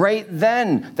happening right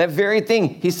then. That very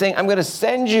thing. He's saying, I'm going to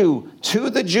send you to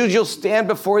the Jews. You'll stand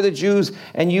before the Jews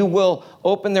and you will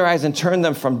open their eyes and turn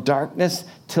them from darkness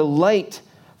to light,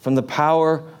 from the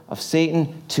power of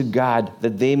Satan to God,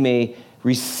 that they may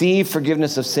receive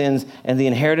forgiveness of sins and the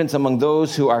inheritance among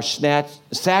those who are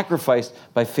sacrificed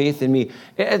by faith in me.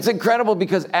 It's incredible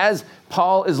because as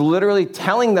Paul is literally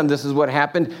telling them this is what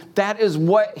happened, that is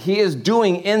what he is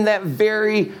doing in that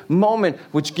very moment,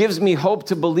 which gives me hope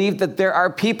to believe that there are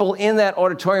people in that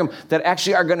auditorium that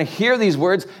actually are going to hear these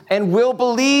words and will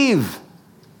believe,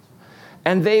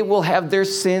 and they will have their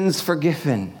sins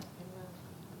forgiven.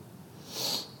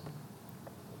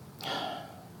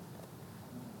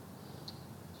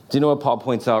 Do you know what Paul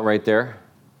points out right there?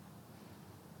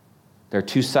 There are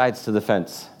two sides to the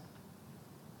fence.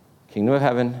 Kingdom of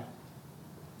heaven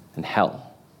and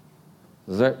hell.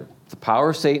 Those are the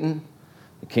power of Satan,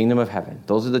 the kingdom of heaven.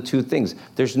 Those are the two things.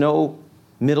 There's no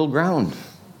middle ground.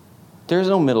 There's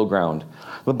no middle ground.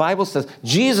 The Bible says,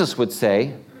 Jesus would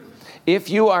say, if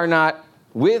you are not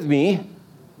with me,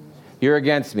 you're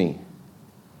against me.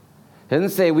 It doesn't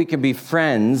say we can be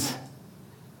friends.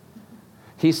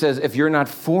 He says, if you're not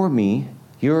for me,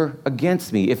 you're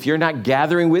against me. If you're not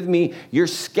gathering with me, you're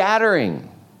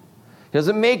scattering. He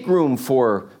doesn't make room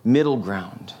for middle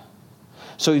ground.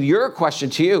 So your question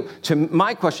to you,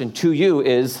 my question to you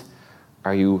is,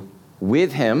 are you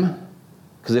with him?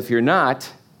 Because if you're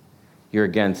not, you're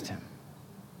against him.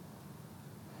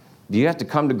 You have to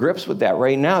come to grips with that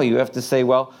right now. You have to say,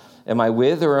 well, am I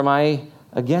with or am I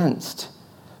against?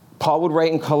 Paul would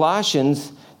write in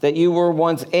Colossians that you were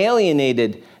once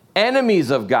alienated,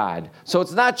 enemies of God. So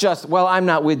it's not just, well, I'm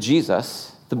not with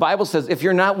Jesus. The Bible says if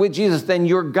you're not with Jesus, then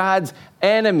you're God's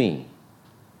enemy.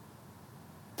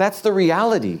 That's the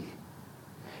reality.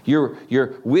 You're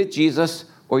with Jesus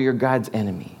or you're God's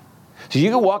enemy. So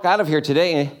you can walk out of here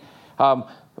today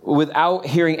without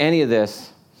hearing any of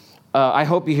this. I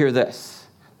hope you hear this,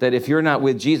 that if you're not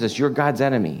with Jesus, you're God's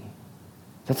enemy.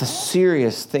 That's a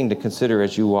serious thing to consider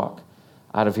as you walk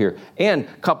out of here. And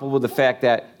coupled with the fact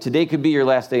that today could be your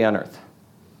last day on earth.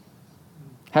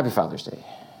 Happy Father's Day.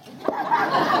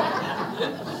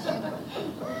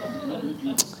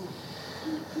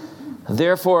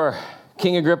 Therefore,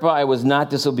 King Agrippa, I was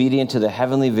not disobedient to the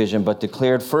heavenly vision, but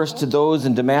declared first to those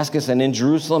in Damascus and in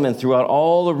Jerusalem and throughout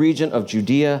all the region of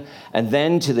Judea, and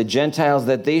then to the Gentiles,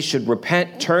 that they should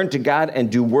repent, turn to God,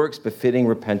 and do works befitting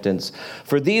repentance.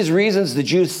 For these reasons, the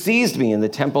Jews seized me in the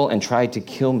temple and tried to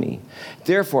kill me.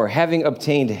 Therefore, having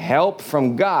obtained help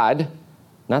from God,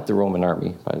 not the Roman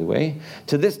army, by the way,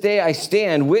 to this day I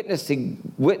stand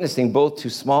witnessing both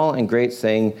to small and great,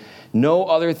 saying, no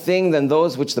other thing than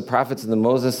those which the prophets and the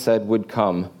Moses said would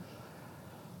come.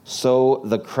 So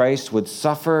the Christ would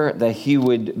suffer, that he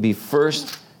would be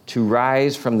first to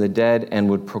rise from the dead and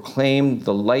would proclaim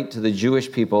the light to the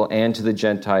Jewish people and to the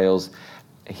Gentiles.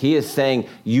 He is saying,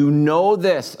 you know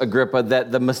this, Agrippa,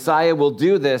 that the Messiah will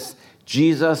do this.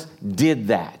 Jesus did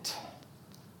that.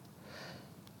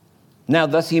 Now,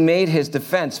 thus he made his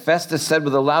defense. Festus said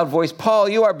with a loud voice, Paul,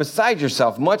 you are beside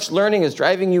yourself. Much learning is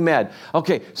driving you mad.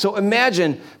 Okay, so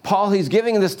imagine Paul, he's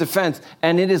giving this defense,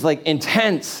 and it is like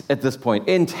intense at this point,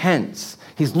 intense.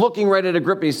 He's looking right at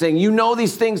Agrippa. He's saying, you know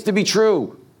these things to be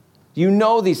true. You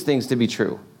know these things to be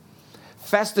true.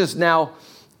 Festus now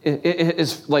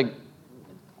is like,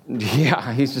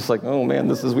 yeah, he's just like, oh man,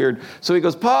 this is weird. So he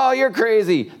goes, Paul, you're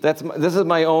crazy. This is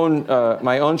my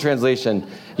own translation.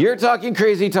 You're talking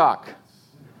crazy talk.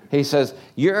 He says,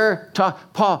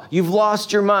 Paul, you've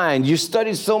lost your mind. You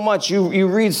studied so much, you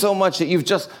read so much that you've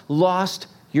just lost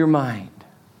your mind.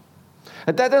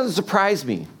 And that doesn't surprise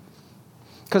me.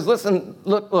 Because listen,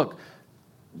 look.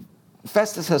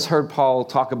 Festus has heard Paul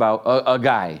talk about a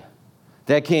guy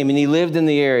that came and he lived in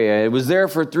the area. It was there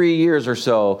for 3 years or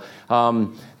so,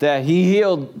 that he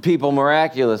healed people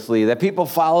miraculously, that people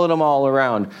followed him all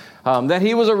around, that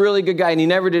he was a really good guy and he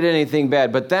never did anything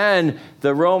bad. But then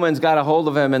the Romans got a hold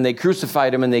of him and they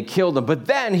crucified him and they killed him. But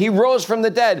then he rose from the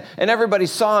dead and everybody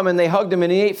saw him and they hugged him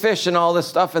and he ate fish and all this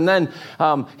stuff. And then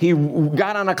he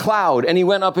got on a cloud and he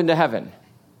went up into heaven.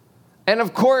 And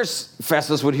of course,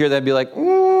 Festus would hear that and be like,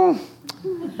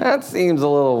 that seems a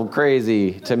little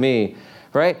crazy to me.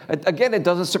 right? Again, it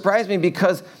doesn't surprise me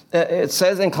because it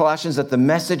says in Colossians that the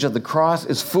message of the cross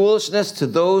is foolishness to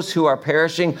those who are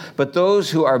perishing, but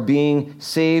those who are being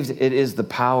saved, it is the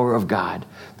power of God.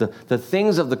 The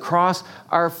things of the cross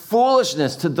are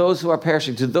foolishness to those who are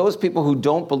perishing, to those people who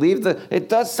don't believe. It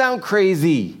does sound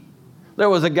crazy. There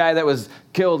was a guy that was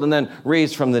killed and then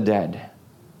raised from the dead.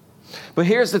 But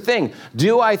here's the thing.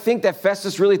 Do I think that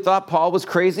Festus really thought Paul was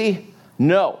crazy?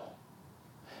 No.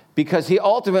 Because he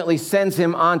ultimately sends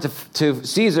him on to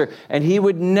Caesar, and he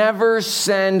would never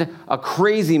send a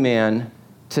crazy man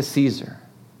to Caesar.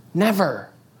 Never.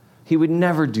 He would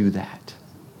never do that.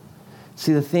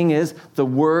 See, the thing is, the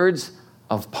words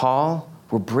of Paul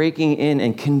were breaking in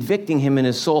and convicting him in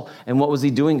his soul, and what was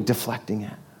he doing? Deflecting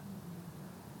it.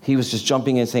 He was just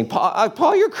jumping in saying,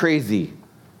 Paul, you're crazy.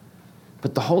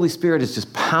 But the Holy Spirit is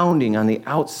just pounding on the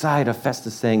outside of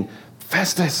Festus saying,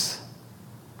 Festus,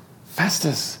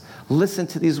 listen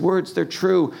to these words. They're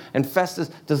true. And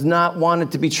Festus does not want it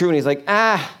to be true. And he's like,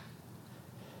 that's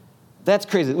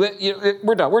crazy. We're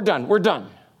done. I don't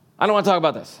want to talk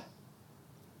about this.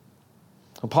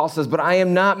 And Paul says, but I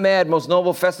am not mad, most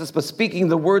noble Festus, but speaking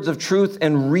the words of truth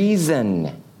and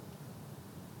reason.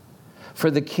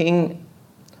 For the king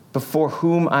before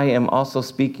whom I am also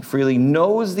speaking freely,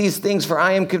 knows these things, for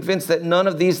I am convinced that none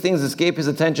of these things escape his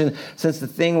attention, since the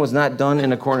thing was not done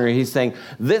in a corner. He's saying,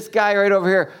 this guy right over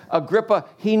here, Agrippa,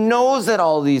 he knows that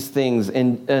all these things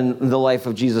in the life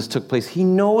of Jesus took place. He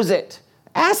knows it.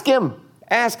 Ask him.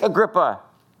 Ask Agrippa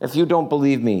if you don't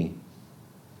believe me.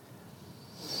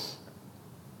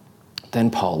 Then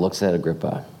Paul looks at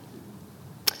Agrippa.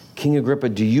 King Agrippa,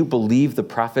 do you believe the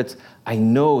prophets? I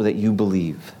know that you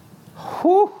believe.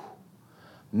 Whew.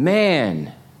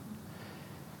 Man,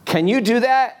 can you do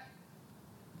that?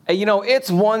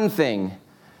 It's one thing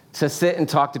to sit and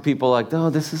talk to people like, oh,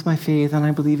 this is my faith, and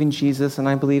I believe in Jesus, and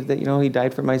I believe that, he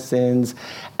died for my sins.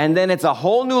 And then it's a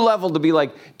whole new level to be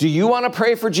like, do you want to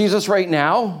pray for Jesus right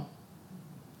now?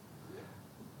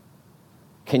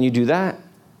 Can you do that?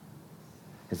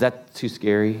 Is that too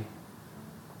scary?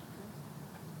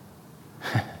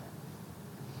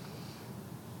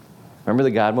 Remember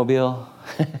the Godmobile?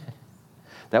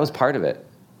 That was part of it.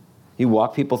 You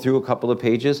walk people through a couple of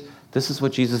pages. This is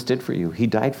what Jesus did for you. He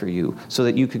died for you so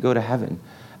that you could go to heaven.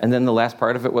 And then the last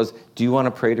part of it was, do you want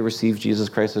to pray to receive Jesus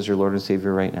Christ as your Lord and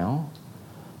Savior right now?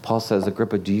 Paul says,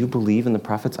 Agrippa, do you believe in the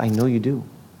prophets? I know you do.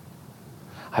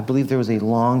 I believe there was a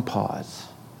long pause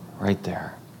right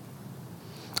there.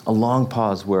 A long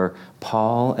pause where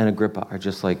Paul and Agrippa are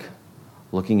just like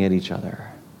looking at each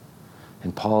other.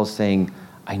 And Paul is saying,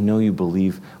 I know you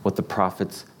believe what the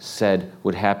prophets said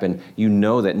would happen. You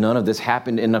know that none of this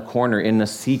happened in a corner, in a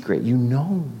secret. You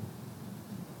know.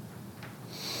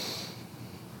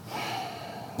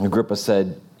 Agrippa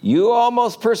said, you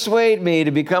almost persuade me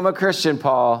to become a Christian,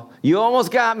 Paul. You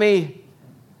almost got me.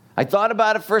 I thought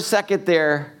about it for a second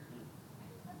there.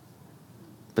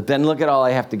 But then look at all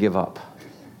I have to give up.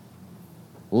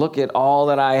 Look at all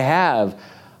that I have.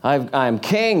 I'm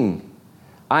king.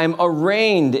 I'm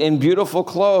arrayed in beautiful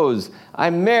clothes.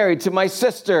 I'm married to my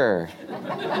sister.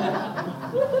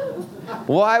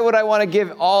 Why would I want to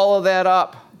give all of that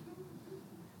up?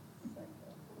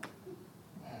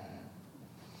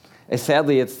 And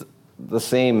sadly, it's the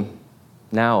same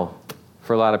now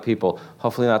for a lot of people.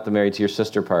 Hopefully not the married to your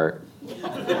sister part.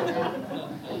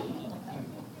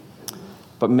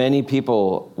 But many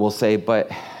people will say,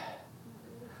 but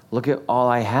look at all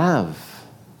I have.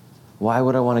 Why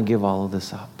would I want to give all of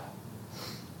this up?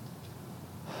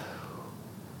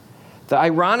 The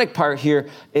ironic part here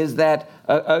is that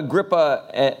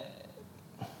Agrippa,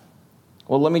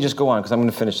 let me just go on because I'm going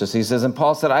to finish this. He says, and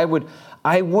Paul said,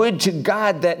 I would to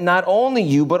God that not only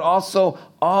you, but also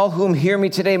all whom hear me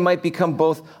today might become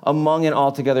both among and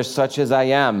altogether such as I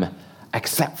am,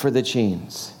 except for the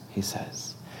chains, he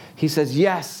says. He says,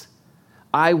 yes,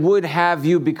 I would have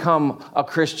you become a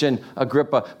Christian,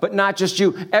 Agrippa, but not just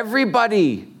you.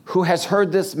 Everybody who has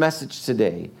heard this message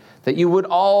today, that you would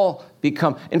all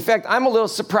become. In fact, I'm a little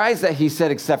surprised that he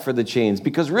said except for the chains,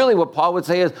 because really what Paul would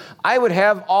say is, I would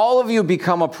have all of you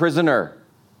become a prisoner,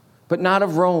 but not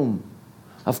of Rome,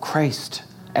 of Christ,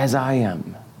 as I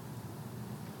am.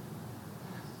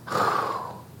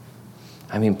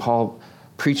 Paul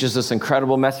preaches this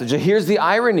incredible message. And here's the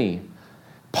irony.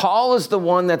 Paul is the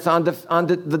one that's on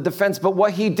the defense, but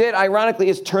what he did, ironically,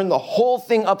 is turn the whole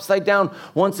thing upside down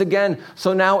once again.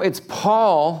 So now it's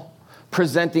Paul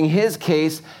presenting his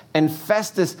case, and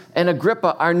Festus and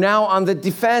Agrippa are now on the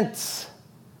defense.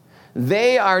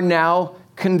 They are now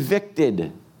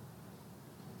convicted.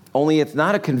 Only it's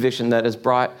not a conviction that is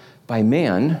brought by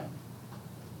man.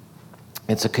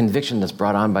 It's a conviction that's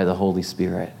brought on by the Holy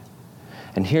Spirit.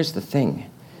 And here's the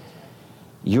thing.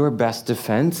 Your best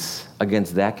defense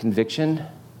against that conviction,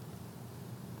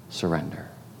 surrender.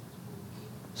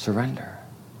 Surrender.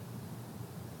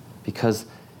 Because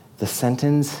the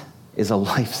sentence is a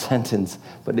life sentence,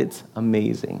 but it's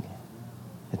amazing.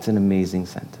 It's an amazing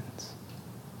sentence.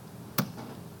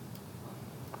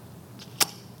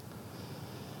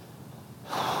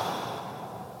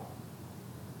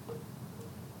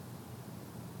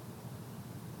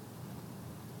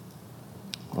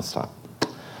 Let's stop.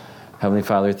 Heavenly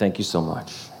Father, thank you so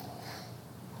much.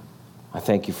 I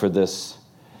thank you for this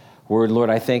word, Lord.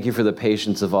 I thank you for the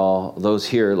patience of all those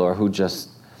here, Lord, who just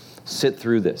sit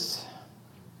through this.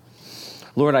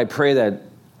 Lord, I pray that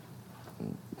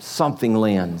something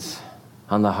lands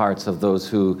on the hearts of those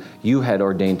who you had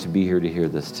ordained to be here to hear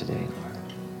this today,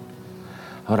 Lord.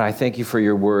 Lord, I thank you for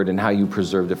your word and how you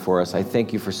preserved it for us. I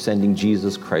thank you for sending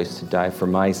Jesus Christ to die for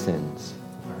my sins.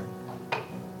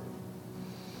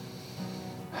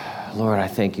 Lord, I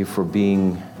thank you for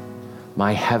being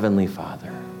my heavenly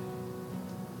Father.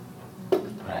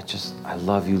 I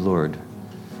love you, Lord.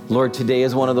 Lord, today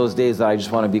is one of those days that I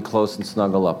just want to be close and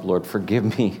snuggle up. Lord,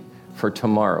 forgive me for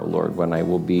tomorrow, Lord, when I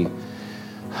will be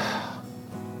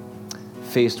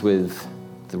faced with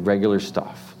the regular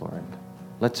stuff, Lord.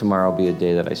 Let tomorrow be a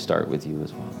day that I start with you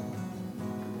as well.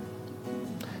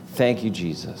 Thank you,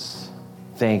 Jesus.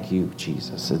 Thank you,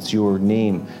 Jesus. It's your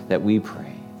name that we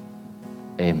pray.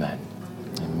 Amen.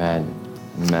 Amen.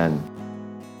 Amen.